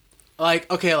 Like,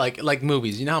 okay, like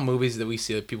movies. You know how movies that we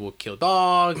see that people kill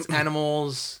dogs,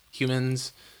 animals,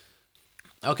 humans.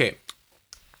 Okay.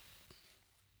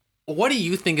 What do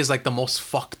you think is like the most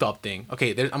fucked up thing?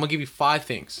 Okay, I'm gonna give you 5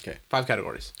 things. Okay. 5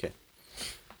 categories. Okay.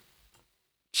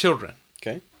 Children.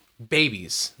 Okay.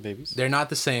 Babies. Babies. They're not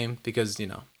the same because, you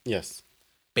know, Yes.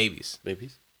 babies.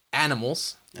 Babies.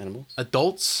 Animals. Animals.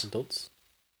 Adults. Adults.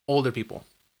 Older people.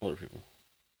 Older people.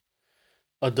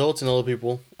 Adults and older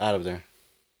people out of there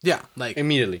Yeah, like,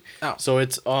 immediately. Oh. So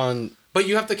it's on. but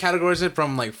you have to categorize it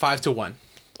from like 5 to 1.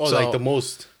 Oh, So- like the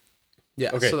most.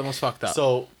 Yeah, Okay. so the most fucked up.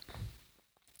 So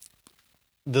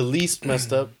the least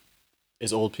messed up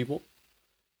is old people.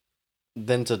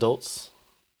 Then it's adults.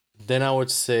 Then I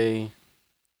would say.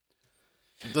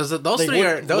 those Like, three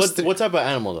are what type of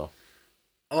animal though?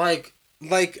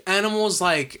 like animals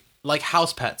like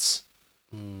house pets.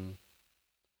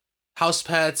 House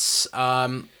pets,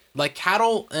 like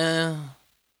cattle, I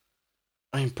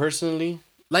mean, personally,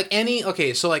 like any,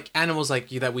 okay, so like animals like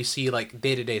that we see like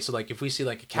day to day. So like if we see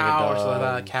like a cow or something like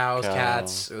dog, that, cows, cow.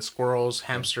 cats, squirrels,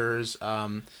 hamsters,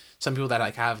 some people that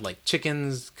like have like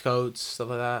chickens, goats, stuff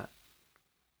like that.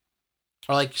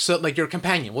 Or like, so like your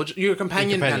companion, your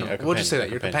companion animal. We'll just say that,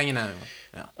 your companion animal.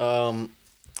 Yeah.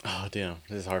 oh damn,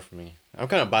 this is hard for me. I'm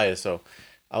kind of biased, so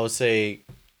I would say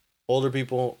older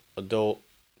people, adult,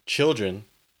 children,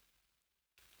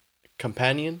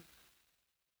 companion,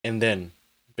 and then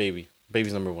baby.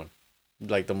 Baby's number 1,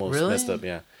 like the most Really? messed up.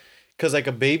 Yeah, because like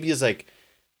a baby is like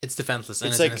It's defenseless and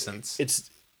it's its like innocence. it's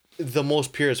the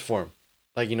most purest form.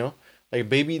 Like, you know, like a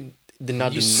baby did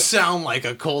not. You sound like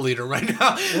a co-leader right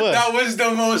now. What? That was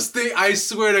the most thing. I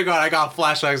swear to God, I got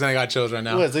flashbacks and I got chills right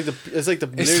now. Well, it's like the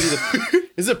literally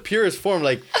it's the purest form.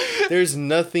 Like there's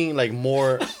nothing like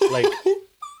more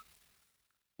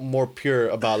pure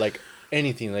about like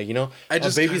anything. Like, you know, I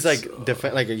just a baby's got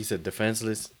like like you said,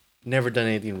 defenseless, never done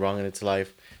anything wrong in its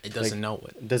life. It doesn't Like, know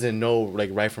it. Doesn't know like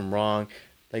right from wrong.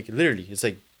 Like literally, it's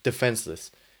like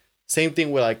defenseless. Same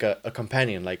thing with like a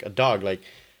companion, like a dog. Like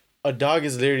a dog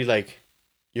is literally like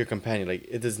your companion. Like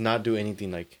it does not do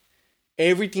anything. Like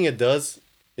everything it does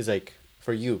is like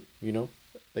for you. You know,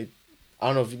 like I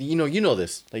don't know if you know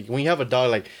this. Like when you have a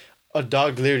dog, like a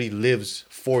dog literally lives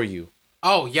for you.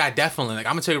 Oh yeah, definitely. Like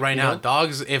I'm gonna tell you right now, know?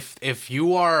 dogs. If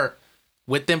you are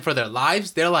with them for their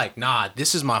lives, they're like, nah,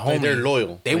 this is my homie. Like, they're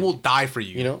loyal. They Like, will die for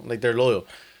you. You know, like they're loyal.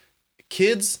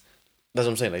 Kids, that's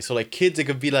what I'm saying. Like so, like kids, it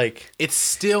could be like. It's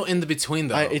still in the between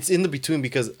though. It's in the between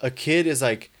because a kid is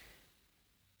like,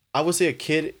 I would say a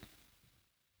kid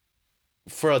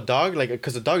for a dog, like,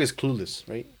 because a dog is clueless,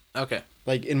 right? Okay.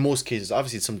 Like in most cases,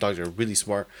 obviously some dogs are really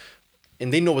smart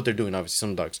and they know what they're doing, obviously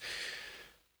some dogs.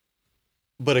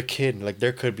 But a kid, like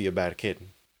there could be a bad kid.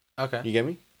 Okay. You get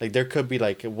me? Like there could be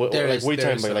like, what There like is- what are you there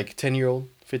talking is about? some. Like 10-year-old,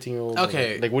 15-year-old?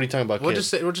 Okay. Like what are you talking about? We'll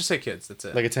kids? just say kids. That's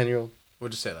it. Like a 10-year-old? We'll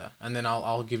just say that, and then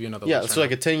I'll give you another. Yeah, list so right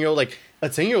like a 10-year-old, like a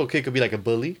 10-year-old kid could be like a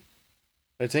bully.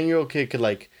 A 10-year-old kid could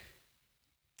like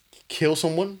kill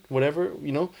someone, whatever,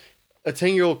 you know. a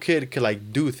 10-year-old kid could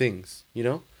like do things, you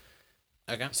know.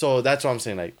 Okay. So that's what I'm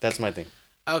saying. Like that's my thing.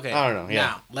 Okay. I don't know. Yeah.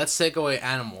 Now let's take away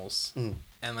animals, Mhm.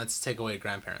 and let's take away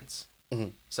grandparents.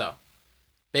 Mhm. So,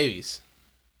 babies,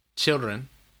 children,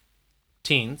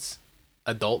 teens,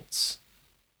 adults,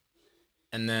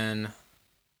 and then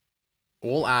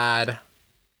we'll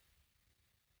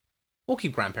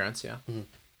keep grandparents. Yeah. Mhm.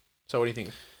 So what do you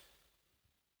think?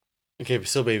 Okay, but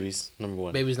still babies number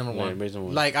one. Babies number Yeah, one. babies number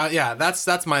one. Like yeah,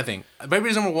 that's my thing.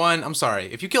 Babies number one. I'm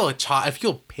sorry. If you kill a child, if you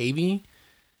kill a baby,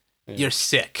 you're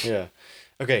sick. Yeah.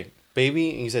 Okay,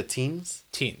 baby. And you said teens.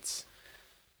 Teens,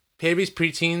 babies,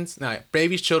 preteens. No,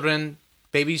 babies, children,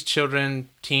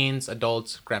 teens,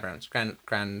 adults, grandparents,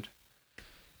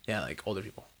 yeah, like older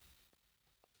people.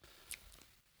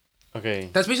 Okay.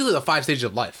 That's basically the 5 stages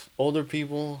of life. Older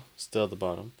people still at the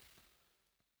bottom.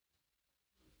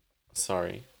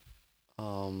 Sorry.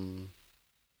 I'm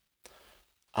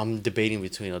debating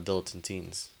between adults and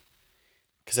teens.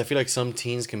 Because I feel like some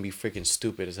teens can be freaking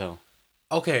stupid as hell.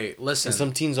 Okay, listen. And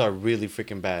some teens are really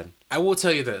freaking bad. I will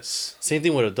tell you this. Same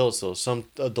thing with adults though. Some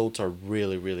adults are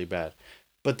really, really bad.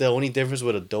 But the only difference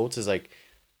with adults is like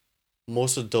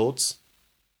most adults,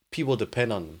 people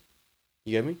depend on them.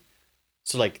 You get me?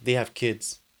 So like they have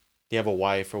kids, they have a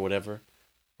wife or whatever,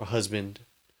 or husband.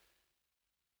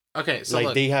 Okay, so like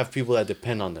look, they have people that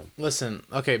depend on them. listen.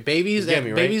 Okay, babies, You get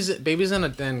me, right? babies,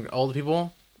 and older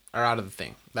people are out of the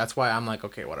thing. That's why I'm like,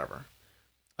 okay, whatever.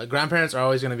 Grandparents are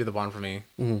always gonna be the bond for me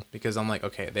because I'm like,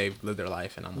 okay, they've lived their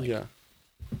life, and I'm like, Yeah.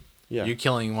 Yeah. you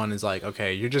killing one is like,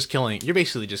 okay, you're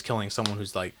basically just killing someone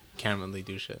who's like can't really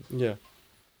do shit, Yeah.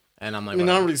 and I'm like, I mean,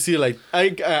 I don't whatever. really see it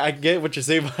like I get what you're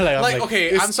saying, but like, I'm like, like okay,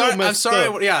 it's I'm so sorry, messed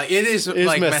up. yeah, it is It's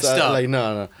like messed up, Like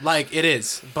no. like it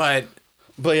is, but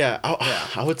But yeah, Yeah.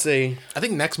 I would say I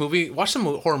think next movie, watch some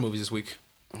horror movies this week,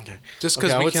 okay. just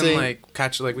because Okay, I we would can say- like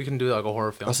catch, like we can do like a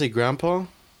horror film. I'll say grandpa,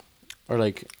 or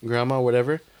like grandma,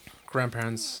 whatever.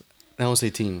 Grandparents. And I would say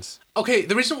teens. Okay,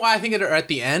 the reason why I think they're at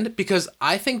the end because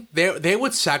I think they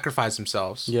would sacrifice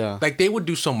themselves. Yeah. Like they would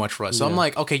do so much for us. So I'm Yeah.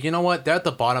 like, okay, you know what? They're at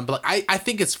the bottom, but like, I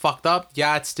think it's fucked up.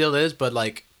 Yeah, it still is, but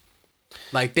like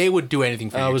they would do anything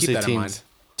for you. I would Keep say that in mind.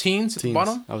 Teens at the Teens.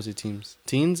 bottom. I would say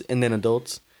teens, and then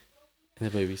adults, and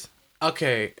then babies.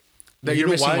 Okay, that You you're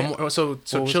know missing why? one more. So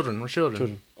What was- children. We're children.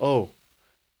 Children.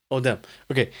 Oh damn.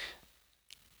 Okay.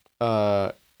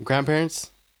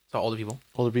 Grandparents, So older people.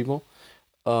 older people.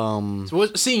 So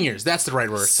what, seniors. That's the right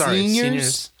word. Sorry,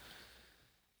 Seniors?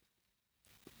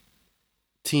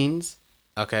 Teens,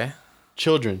 Okay.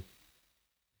 children,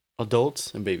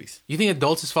 adults, and babies. You think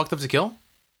adults is fucked up to kill?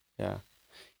 Yeah,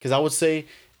 because I would say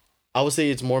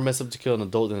it's more messed up to kill an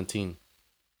adult than a teen.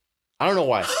 I don't know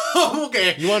why.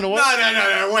 Okay. You wanna know what?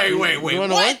 No. Wait. You wanna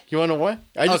know why? You wanna know why?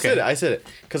 I just Okay. said it.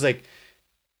 Because like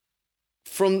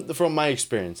from my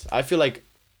experience, I feel like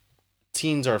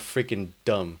teens are freaking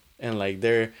dumb, and like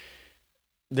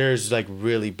there's like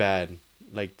really bad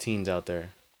like teens out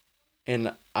there,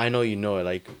 and I know you know it.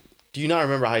 Like, do you not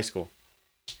remember high school?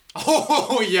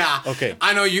 Oh yeah. Okay.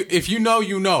 I know you. If you know,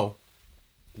 you know.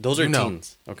 Those are You know.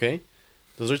 teens, okay?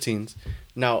 Those are teens.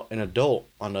 Now, an adult,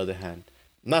 on the other hand,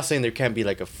 I'm not saying there can't be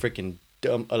like a freaking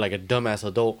dumb, like a dumbass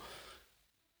adult,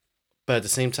 but at the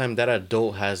same time, that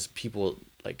adult has people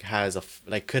like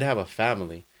could have a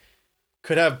family,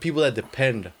 could have people that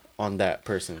depend on that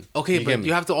person. Okay, get but me?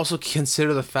 you have to also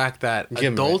consider the fact that get me,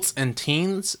 adults and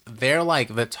teens, they're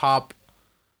like the top.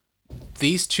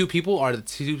 These two people are the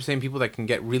two same people that can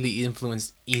get really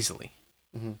influenced easily.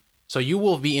 Mm-hmm. So you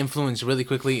will be influenced really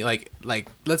quickly. Like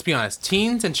let's be honest,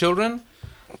 teens and children,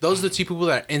 those are the two people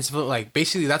that are like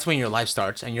basically that's when your life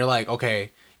starts, and you're like,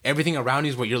 okay, everything around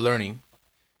you is what you're learning.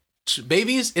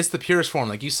 Babies, it's the purest form,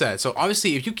 like you said. So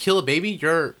obviously, if you kill a baby,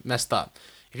 you're messed up.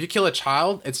 If you kill a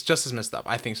child, it's just as messed up.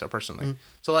 I think so personally.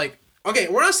 So like, okay,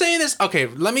 we're not saying this. Okay,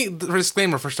 let me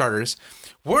disclaimer for starters.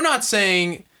 We're not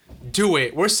saying do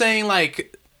it. We're saying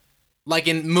like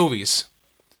in movies.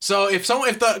 So if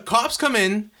the cops come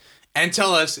in and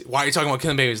tell us why are you talking about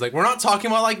killing babies, like we're not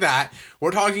talking about like that.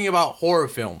 We're talking about horror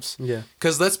films. Yeah.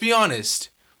 Because let's be honest,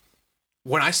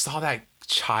 when I saw that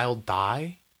child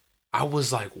die, I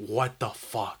was like, what the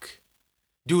fuck?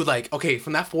 Dude, like, okay,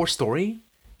 from that fourth story,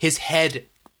 his head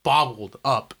bobbled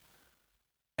up.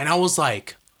 And I was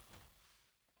like,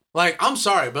 I'm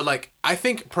sorry, but like, I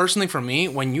think personally for me,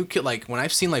 when you kill, like, when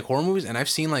I've seen like horror movies and I've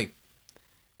seen like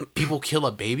people kill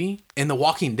a baby, in The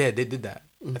Walking Dead, they did that.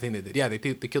 I think they did. Yeah, they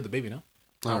killed the baby, no?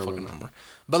 I don't fucking remember.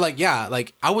 But like, yeah,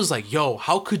 like, I was like, yo,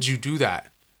 how could you do that?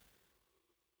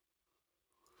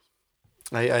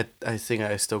 I think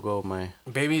I still go with my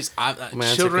Babies, answer,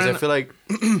 'cause children. I feel like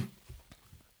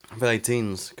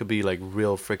teens could be like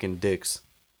real freaking dicks.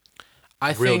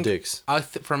 real think dicks.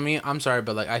 For me, I'm sorry,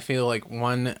 but like I feel like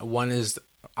one is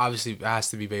obviously has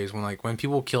to be babies. When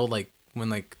people kill like when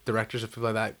like directors or people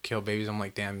like that kill babies, I'm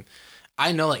like, damn.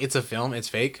 I know like it's a film, it's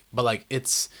fake, but like it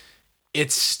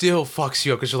still fucks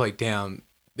you up because you're like, damn,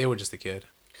 they were just a kid.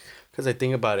 Because I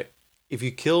think about it, if you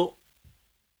kill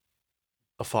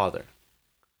a father,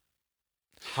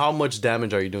 how much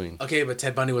damage are you doing? Okay, but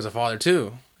Ted Bundy was a father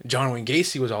too. John Wayne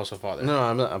Gacy was also a father. No,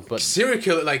 I'm not. But serial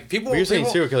killer, like people. But you're saying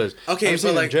serial killers. Okay,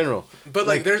 but like in general. But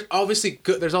like, there's obviously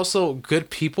good. There's also good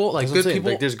people. Like good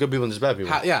people. Like there's good people and there's bad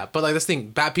people. Yeah, but like this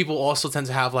thing, bad people also tend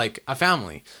to have like a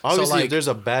family. Obviously, so, like, if there's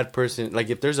a bad person,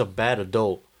 like if there's a bad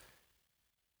adult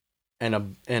and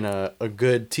a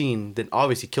good teen, then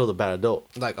obviously kill the bad adult.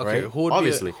 Like okay, right? who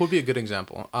would be a good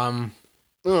example?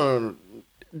 No,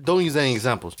 don't use any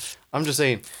examples. I'm just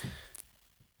saying.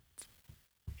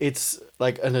 It's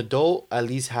like an adult at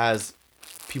least has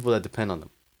people that depend on them.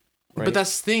 Right? But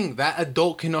that's the thing. That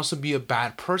adult can also be a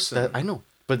bad person. I know.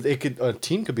 But a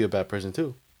teen could be a bad person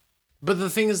too. But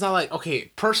the thing is not like, okay,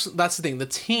 that's the thing. The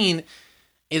teen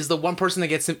is the one person that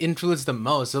gets influenced the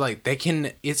most. They're like,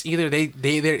 it's either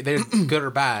they're good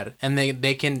or bad. And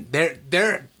they can,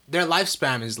 their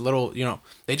lifespan is little,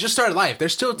 they just started life. They're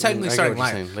still technically starting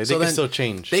life. Like, so they can still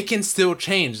change. They can still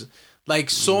change.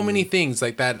 Like so many things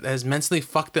like that has mentally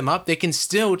fucked them up. They can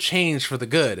still change for the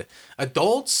good.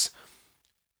 Adults.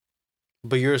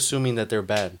 But you're assuming that they're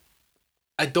bad.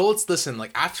 Adults, listen,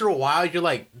 like after a while, you're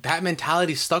like, that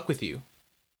mentality stuck with you.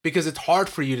 Because it's hard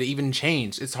for you to even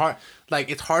change. It's hard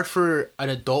for an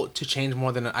adult to change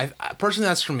more than personally,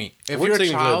 that's for me. If We're you're a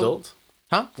child, adults.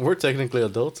 Huh? We're technically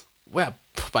adults. Well,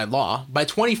 by law. By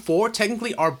 24,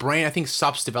 technically our brain, I think,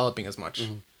 stops developing as much.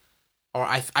 Mm-hmm. Or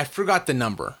I forgot the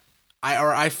number.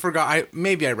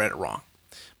 Maybe I read it wrong.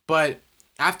 But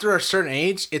after a certain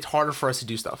age, it's harder for us to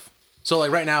do stuff. So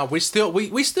like right now, we still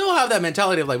have that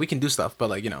mentality of like we can do stuff, but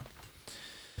like,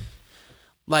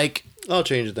 like I'll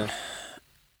change it then.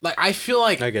 Like I feel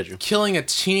like I get you. Killing a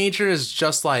teenager is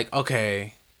just like,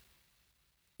 okay.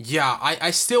 Yeah, I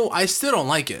still don't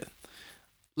like it.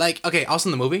 Like, okay, also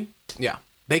in the movie, yeah.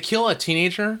 They kill a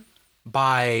teenager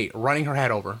by running her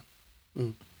head over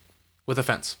with a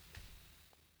fence.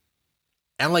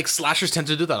 And like slashers tend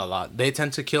to do that a lot. They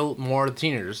tend to kill more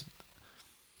teenagers.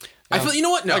 I feel, you know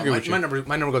what? No,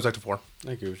 my number goes back to 4.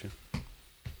 I agree with you.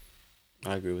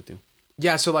 I agree with you.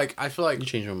 Yeah, so like I feel like you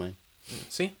changed my mind.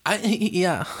 See,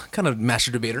 yeah, kind of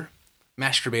masturbator.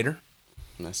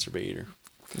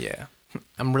 Yeah,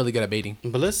 I'm really good at baiting.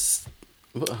 But let's.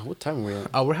 What time are we at?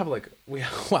 Oh, we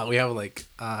have like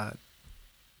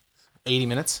 80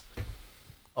 minutes.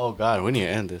 Oh God, we need to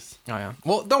end this. Oh yeah.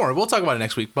 Well, don't worry, we'll talk about it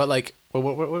next week. But like, what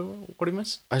do you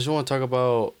miss? I just want to talk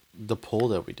about the poll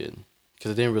that we did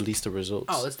because I didn't release the results.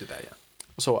 Oh, let's do that. Yeah.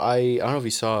 So I don't know if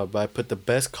you saw it, but I put the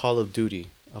best Call of Duty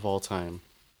of all time.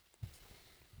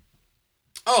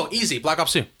 Oh, easy, Black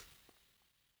Ops 2.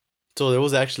 So there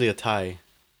was actually a tie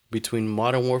between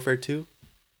Modern Warfare 2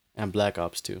 and Black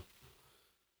Ops 2.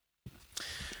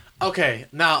 Okay,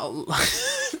 now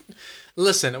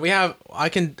listen, I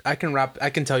can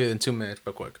tell you in 2 minutes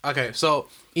real quick. Okay, so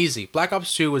easy. Black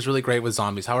Ops 2 was really great with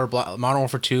zombies. However, Modern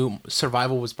Warfare 2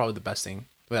 survival was probably the best thing.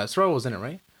 Yeah, survival was in it,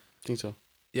 right? I think so.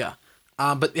 Yeah.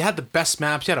 But it had the best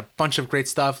maps. You had a bunch of great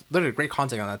stuff. Literally great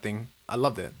content on that thing. I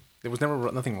loved it. There was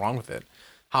never nothing wrong with it.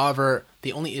 However,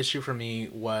 the only issue for me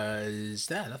was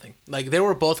nothing. Like they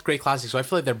were both great classics, so I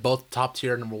feel like they're both top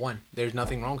tier number 1. There's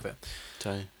nothing wrong with it.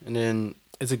 Tie. And then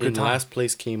it's a good time. Last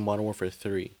place came Modern Warfare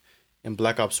 3, and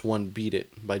Black Ops 1 beat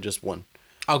it by just 1.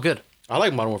 Oh, good. I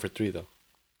like Modern Warfare 3 though.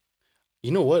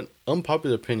 You know what?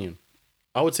 Unpopular opinion.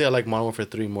 I would say I like Modern Warfare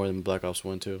 3 more than Black Ops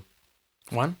 1 too.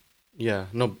 1? Yeah,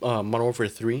 no, Modern Warfare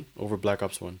 3 over Black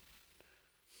Ops 1.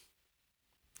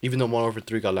 Even though Modern Warfare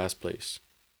 3 got last place.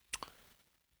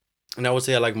 And I would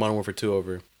say I like Modern Warfare 2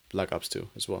 over Black Ops 2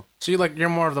 as well. So you're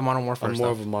more of the Modern Warfare I'm stuff.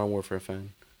 more of a Modern Warfare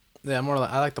fan. Yeah,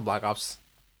 I like the Black Ops.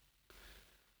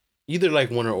 Either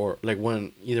like either one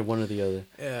or the other.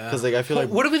 Yeah. Because like I feel like.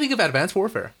 What do we think of Advanced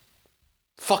Warfare?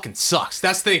 Fucking sucks.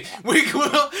 That's the thing.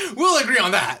 We'll agree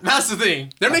on that. That's the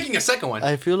thing. They're making a second one.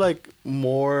 I feel like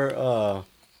more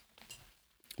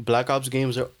Black Ops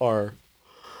games are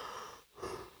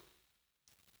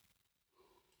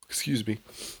excuse me.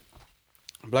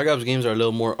 Black Ops games are a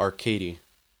little more arcadey,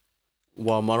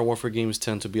 while Modern Warfare games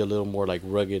tend to be a little more like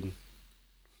rugged.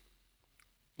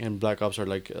 And Black Ops are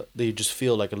like they just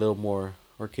feel like a little more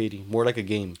arcadey, more like a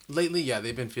game. Lately, yeah,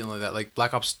 they've been feeling like that. Like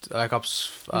Black Ops.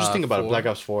 Just think about 4. It. Black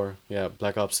Ops 4, yeah,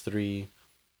 Black Ops 3.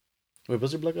 Wait,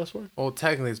 was it Black Ops 4? Well,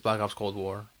 technically, it's Black Ops Cold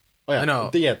War. Oh yeah, I know.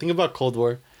 Yeah, think about Cold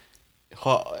War.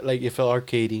 How, like it felt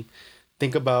arcadey.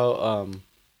 think about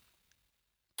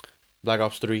Black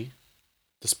Ops 3,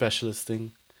 the specialist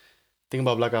thing. Think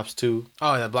about Black Ops 2.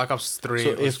 Oh yeah, Black Ops 3. So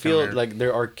it feels like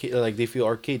they're like they feel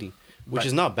arcadey, which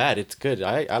is not bad. It's good.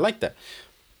 I like that.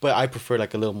 But I prefer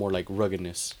like a little more like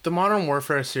ruggedness. The Modern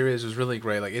Warfare series was really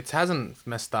great. Like it hasn't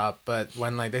messed up, but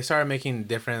when like they started making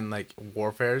different like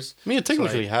warfares, I mean, it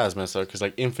technically has messed up because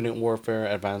like Infinite Warfare,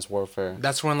 Advanced Warfare.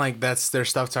 that's when like their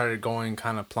stuff started going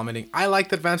kind of plummeting. I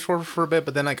liked Advanced Warfare for a bit,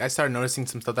 but then like I started noticing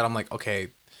some stuff that I'm like, okay,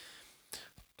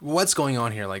 what's going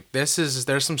on here? Like there's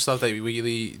some stuff that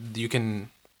really you don't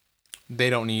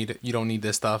need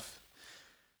this stuff.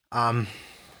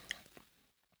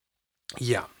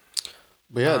 Yeah.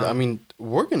 But yeah, I mean,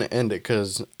 we're gonna end it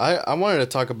because I wanted to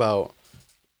talk about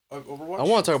Overwatch. I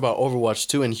want to talk about Overwatch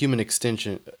 2 and human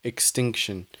extinction.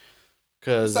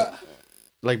 Because,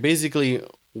 like, basically,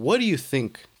 what do you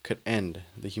think could end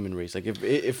the human race? Like,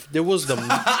 if there was the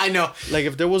I know. like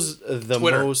if there was the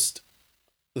Twitter.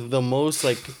 most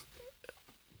like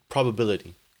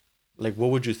probability, like what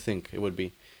would you think it would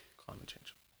be? Climate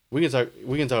change. We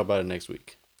can talk about it next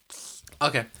week.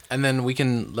 Okay, and then we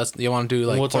can you want to do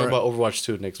like And we'll talk horror- about Overwatch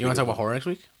 2 next week. You want to talk about horror next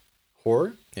week?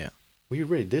 horror? Yeah. We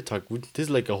already did talk. This is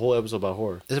like a whole episode about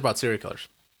horror, It's about serial killers.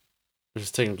 which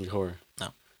is technically horror. No.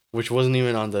 Which wasn't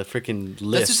even on the freaking list.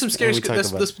 Let's do some scary. and we talked Let's,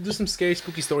 about it. let's do some scary,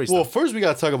 spooky stories. Well, Stuff. first we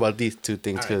gotta talk about these two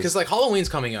things because Because like Halloween's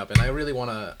coming up, and I really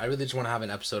just wanna have an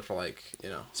episode for like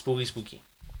spooky.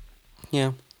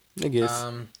 yeah, I guess.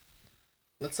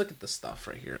 Let's look at the stuff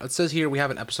right here. It says here we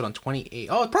have an episode on 28.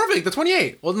 Oh, perfect. The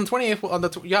 28. Well, then 28.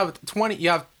 You have 20. You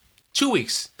have 2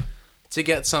 weeks to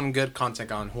get some good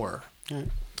content on horror. Alright.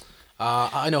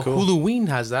 I know Cool. Huluween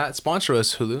has that. Sponsor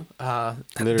us, Hulu.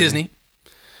 Literally. Disney.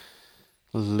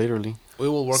 Literally. We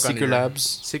will work on Secret your- Labs.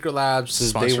 Secret Labs. Since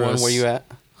sponsor day one, us. where you at?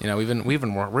 You know, we've been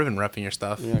repping your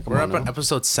stuff. Yeah, come We're on up on now.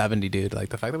 episode 70, dude. Like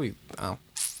the fact that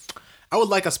I would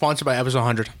like a sponsor by episode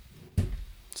 100,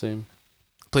 Same.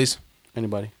 please.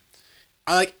 Anybody?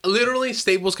 I like literally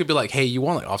Staples could be like, "Hey, you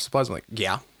want like office supplies?" I'm like,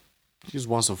 "Yeah, You just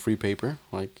want some free paper?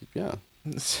 Like, yeah.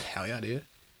 hell yeah, dude.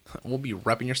 We'll be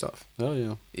repping your stuff. Oh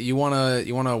yeah. You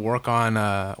wanna work on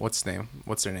what's their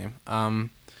name?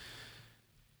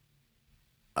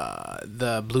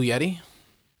 The Blue Yeti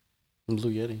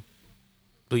Blue Yeti.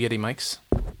 mics.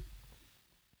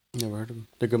 Never heard of them.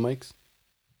 They're good mics.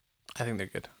 I think they're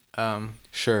good.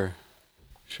 Sure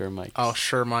mics. Oh,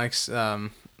 Shure mics.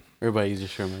 Everybody uses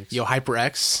Sure mics. Yo,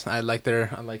 HyperX. I like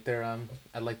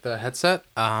the headset.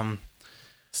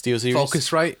 Steel Series.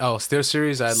 Focusrite. Oh, Steel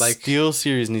Series. I like. Steel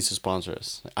Series needs to sponsor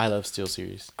us. I love Steel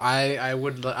Series. I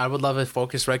would love if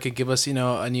Focusrite could give us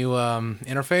a new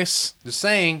interface. Just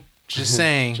saying. Just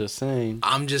saying.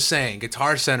 I'm just saying.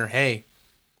 Guitar Center. Hey.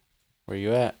 Where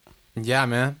you at? Yeah,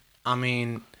 man. I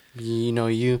mean, You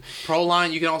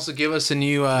Proline. You can also give us a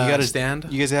new gotta stand.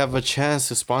 You guys have a chance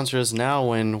to sponsor us now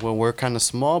when we're kind of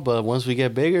small, but once we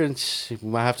get bigger, we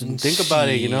might have to think about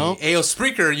it. Ayo,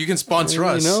 Spreaker. You can sponsor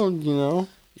us. You know.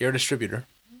 You're a distributor.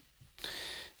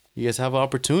 You guys have an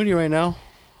opportunity right now.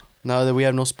 Now that we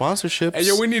have no sponsorships. Hey,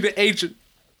 yo, we need an agent.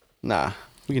 Nah,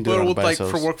 we can do But it with by like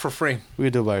ourselves. for work for free. We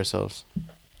can do it by ourselves. I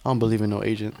don't believe in no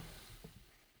agent.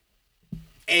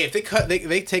 Hey, if they cut,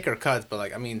 they take our cuts. But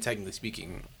like, I mean, technically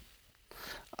speaking,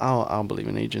 I don't believe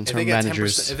in agents if or they get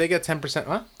managers. 10%, if they get 10%,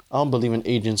 huh? I don't believe in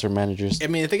agents or managers. I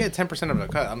mean, if they get 10% of the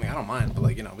cut, I mean, I don't mind. But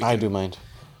like, we I can- do mind.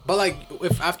 But like,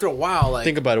 if after a while, like,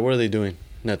 Think about it. What are they doing?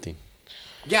 Nothing.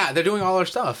 yeah, they're doing all our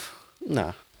stuff.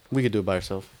 Nah, we could do it by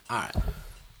ourselves. All right.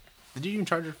 Did you even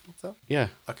charge your stuff? Yeah.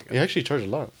 Okay, It actually charged a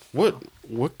lot.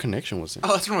 What connection was it?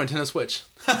 Oh, that's from my Nintendo Switch.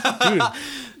 Dude,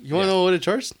 you want to know what it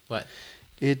charged? What?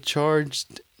 It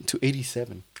charged to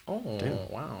 87. Oh,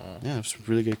 wow. Yeah, it's a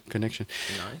really good connection.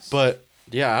 Nice. But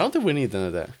yeah, I don't think we need none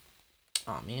of that.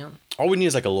 Oh man. All we need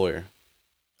is like a lawyer.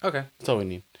 Okay. That's all we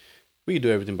need. We can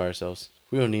do everything by ourselves.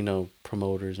 We don't need no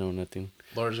promoters, no nothing.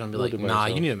 Laura's gonna be We'll like, do by nah,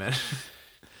 ourselves. you need a man.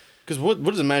 Because what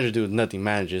does a manager do with nothing?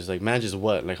 Manages. Like, manages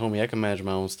what? Like, homie, I can manage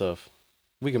my own stuff.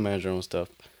 We can manage our own stuff.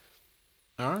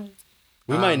 All right.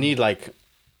 We might need, like,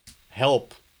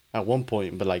 help at one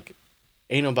point, but, like,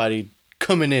 ain't nobody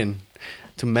coming in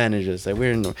to manage us. Like,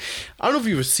 we're in no... I don't know if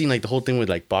you've seen, like, the whole thing with,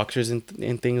 like, boxers and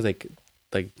things, like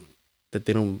that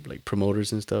they don't, like,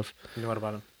 promoters and stuff. What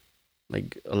about him?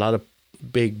 Like, a lot of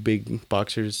big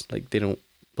boxers, like, they don't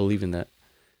believe in that.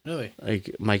 Really?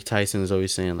 Like, Mike Tyson is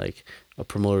always saying, like, a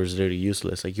promoter is literally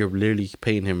useless. Like, you're literally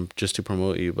paying him just to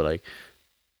promote you, but, like,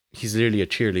 he's literally a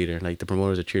cheerleader. Like, the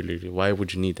promoter's a cheerleader. Why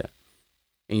would you need that?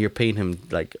 And you're paying him,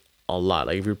 like, a lot.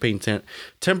 Like, if you're paying 10%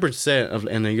 of,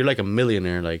 and then you're like a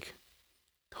millionaire, like,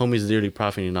 homie's literally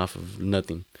profiting off of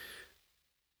nothing.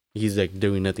 He's like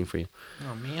doing nothing for you.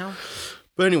 Oh, meow.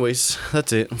 But anyways,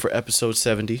 that's it for episode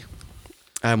 70.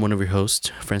 I'm one of your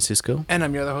hosts, Francisco. And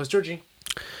I'm your other host, Georgie.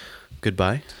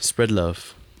 Goodbye. Spread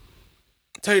love.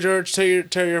 Tell your George,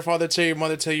 tell your father, tell your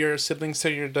mother, tell your siblings,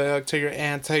 tell your dog, tell your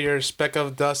aunt, tell your speck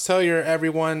of dust, tell your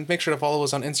everyone. Make sure to follow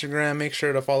us on Instagram. Make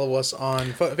sure to follow us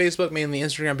on Facebook, mainly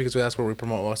Instagram, because that's where we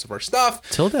promote most of our stuff.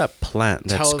 Tell that plant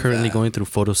that's currently going through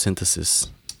photosynthesis.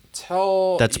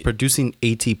 That's producing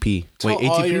ATP. Wait,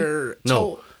 ATP?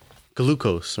 No,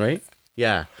 glucose, right?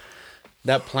 Yeah.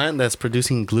 That plant that's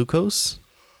producing glucose,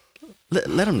 let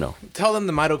them know. Tell them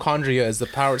the mitochondria is the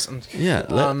power.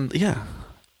 Yeah.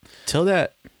 Tell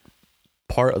that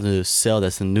part of the cell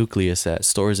that's the nucleus that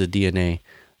stores the DNA.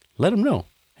 Let them know.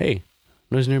 Hey,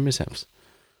 noise near mishaps.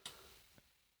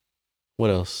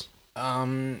 What else?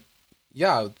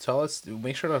 Yeah. Tell us.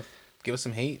 Make sure to give us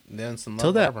some hate. Then some.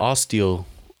 Tell that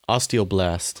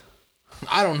osteoblast.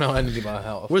 I don't know anything about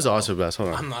health. Where's the osteoblast?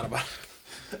 Hold on. I'm not about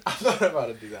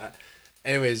to do that.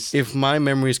 Anyways, if my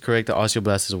memory is correct, the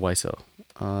osteoblast is a white cell.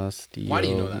 Why do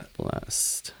you know that?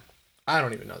 Blast. I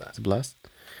don't even know that. It's a blast.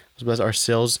 Osteoblasts are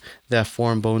cells that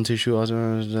form bone tissue.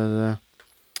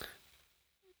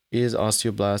 Is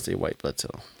osteoblast a white blood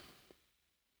cell?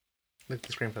 Look at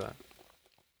the screen for that.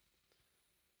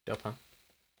 Dope, huh?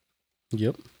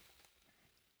 Yep.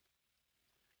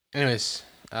 Anyways,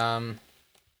 I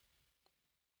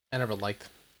never liked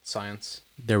science.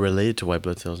 They're related to white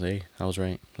blood cells, eh? I was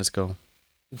right. Let's go.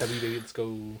 Let's go.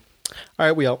 All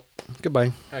right, we out. Goodbye.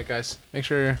 All right, guys. Make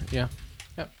sure, Yep.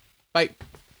 Bye.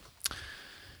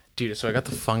 Dude, so I got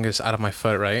the fungus out of my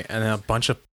foot, right? And then a bunch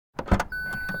of...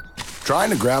 Trying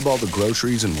to grab all the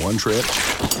groceries in one trip?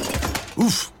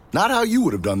 Oof, not how you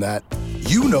would have done that.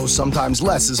 You know sometimes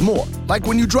less is more. Like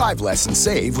when you drive less and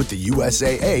save with the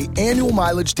USAA annual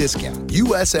mileage discount.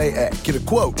 USAA. Get a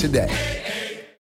quote today.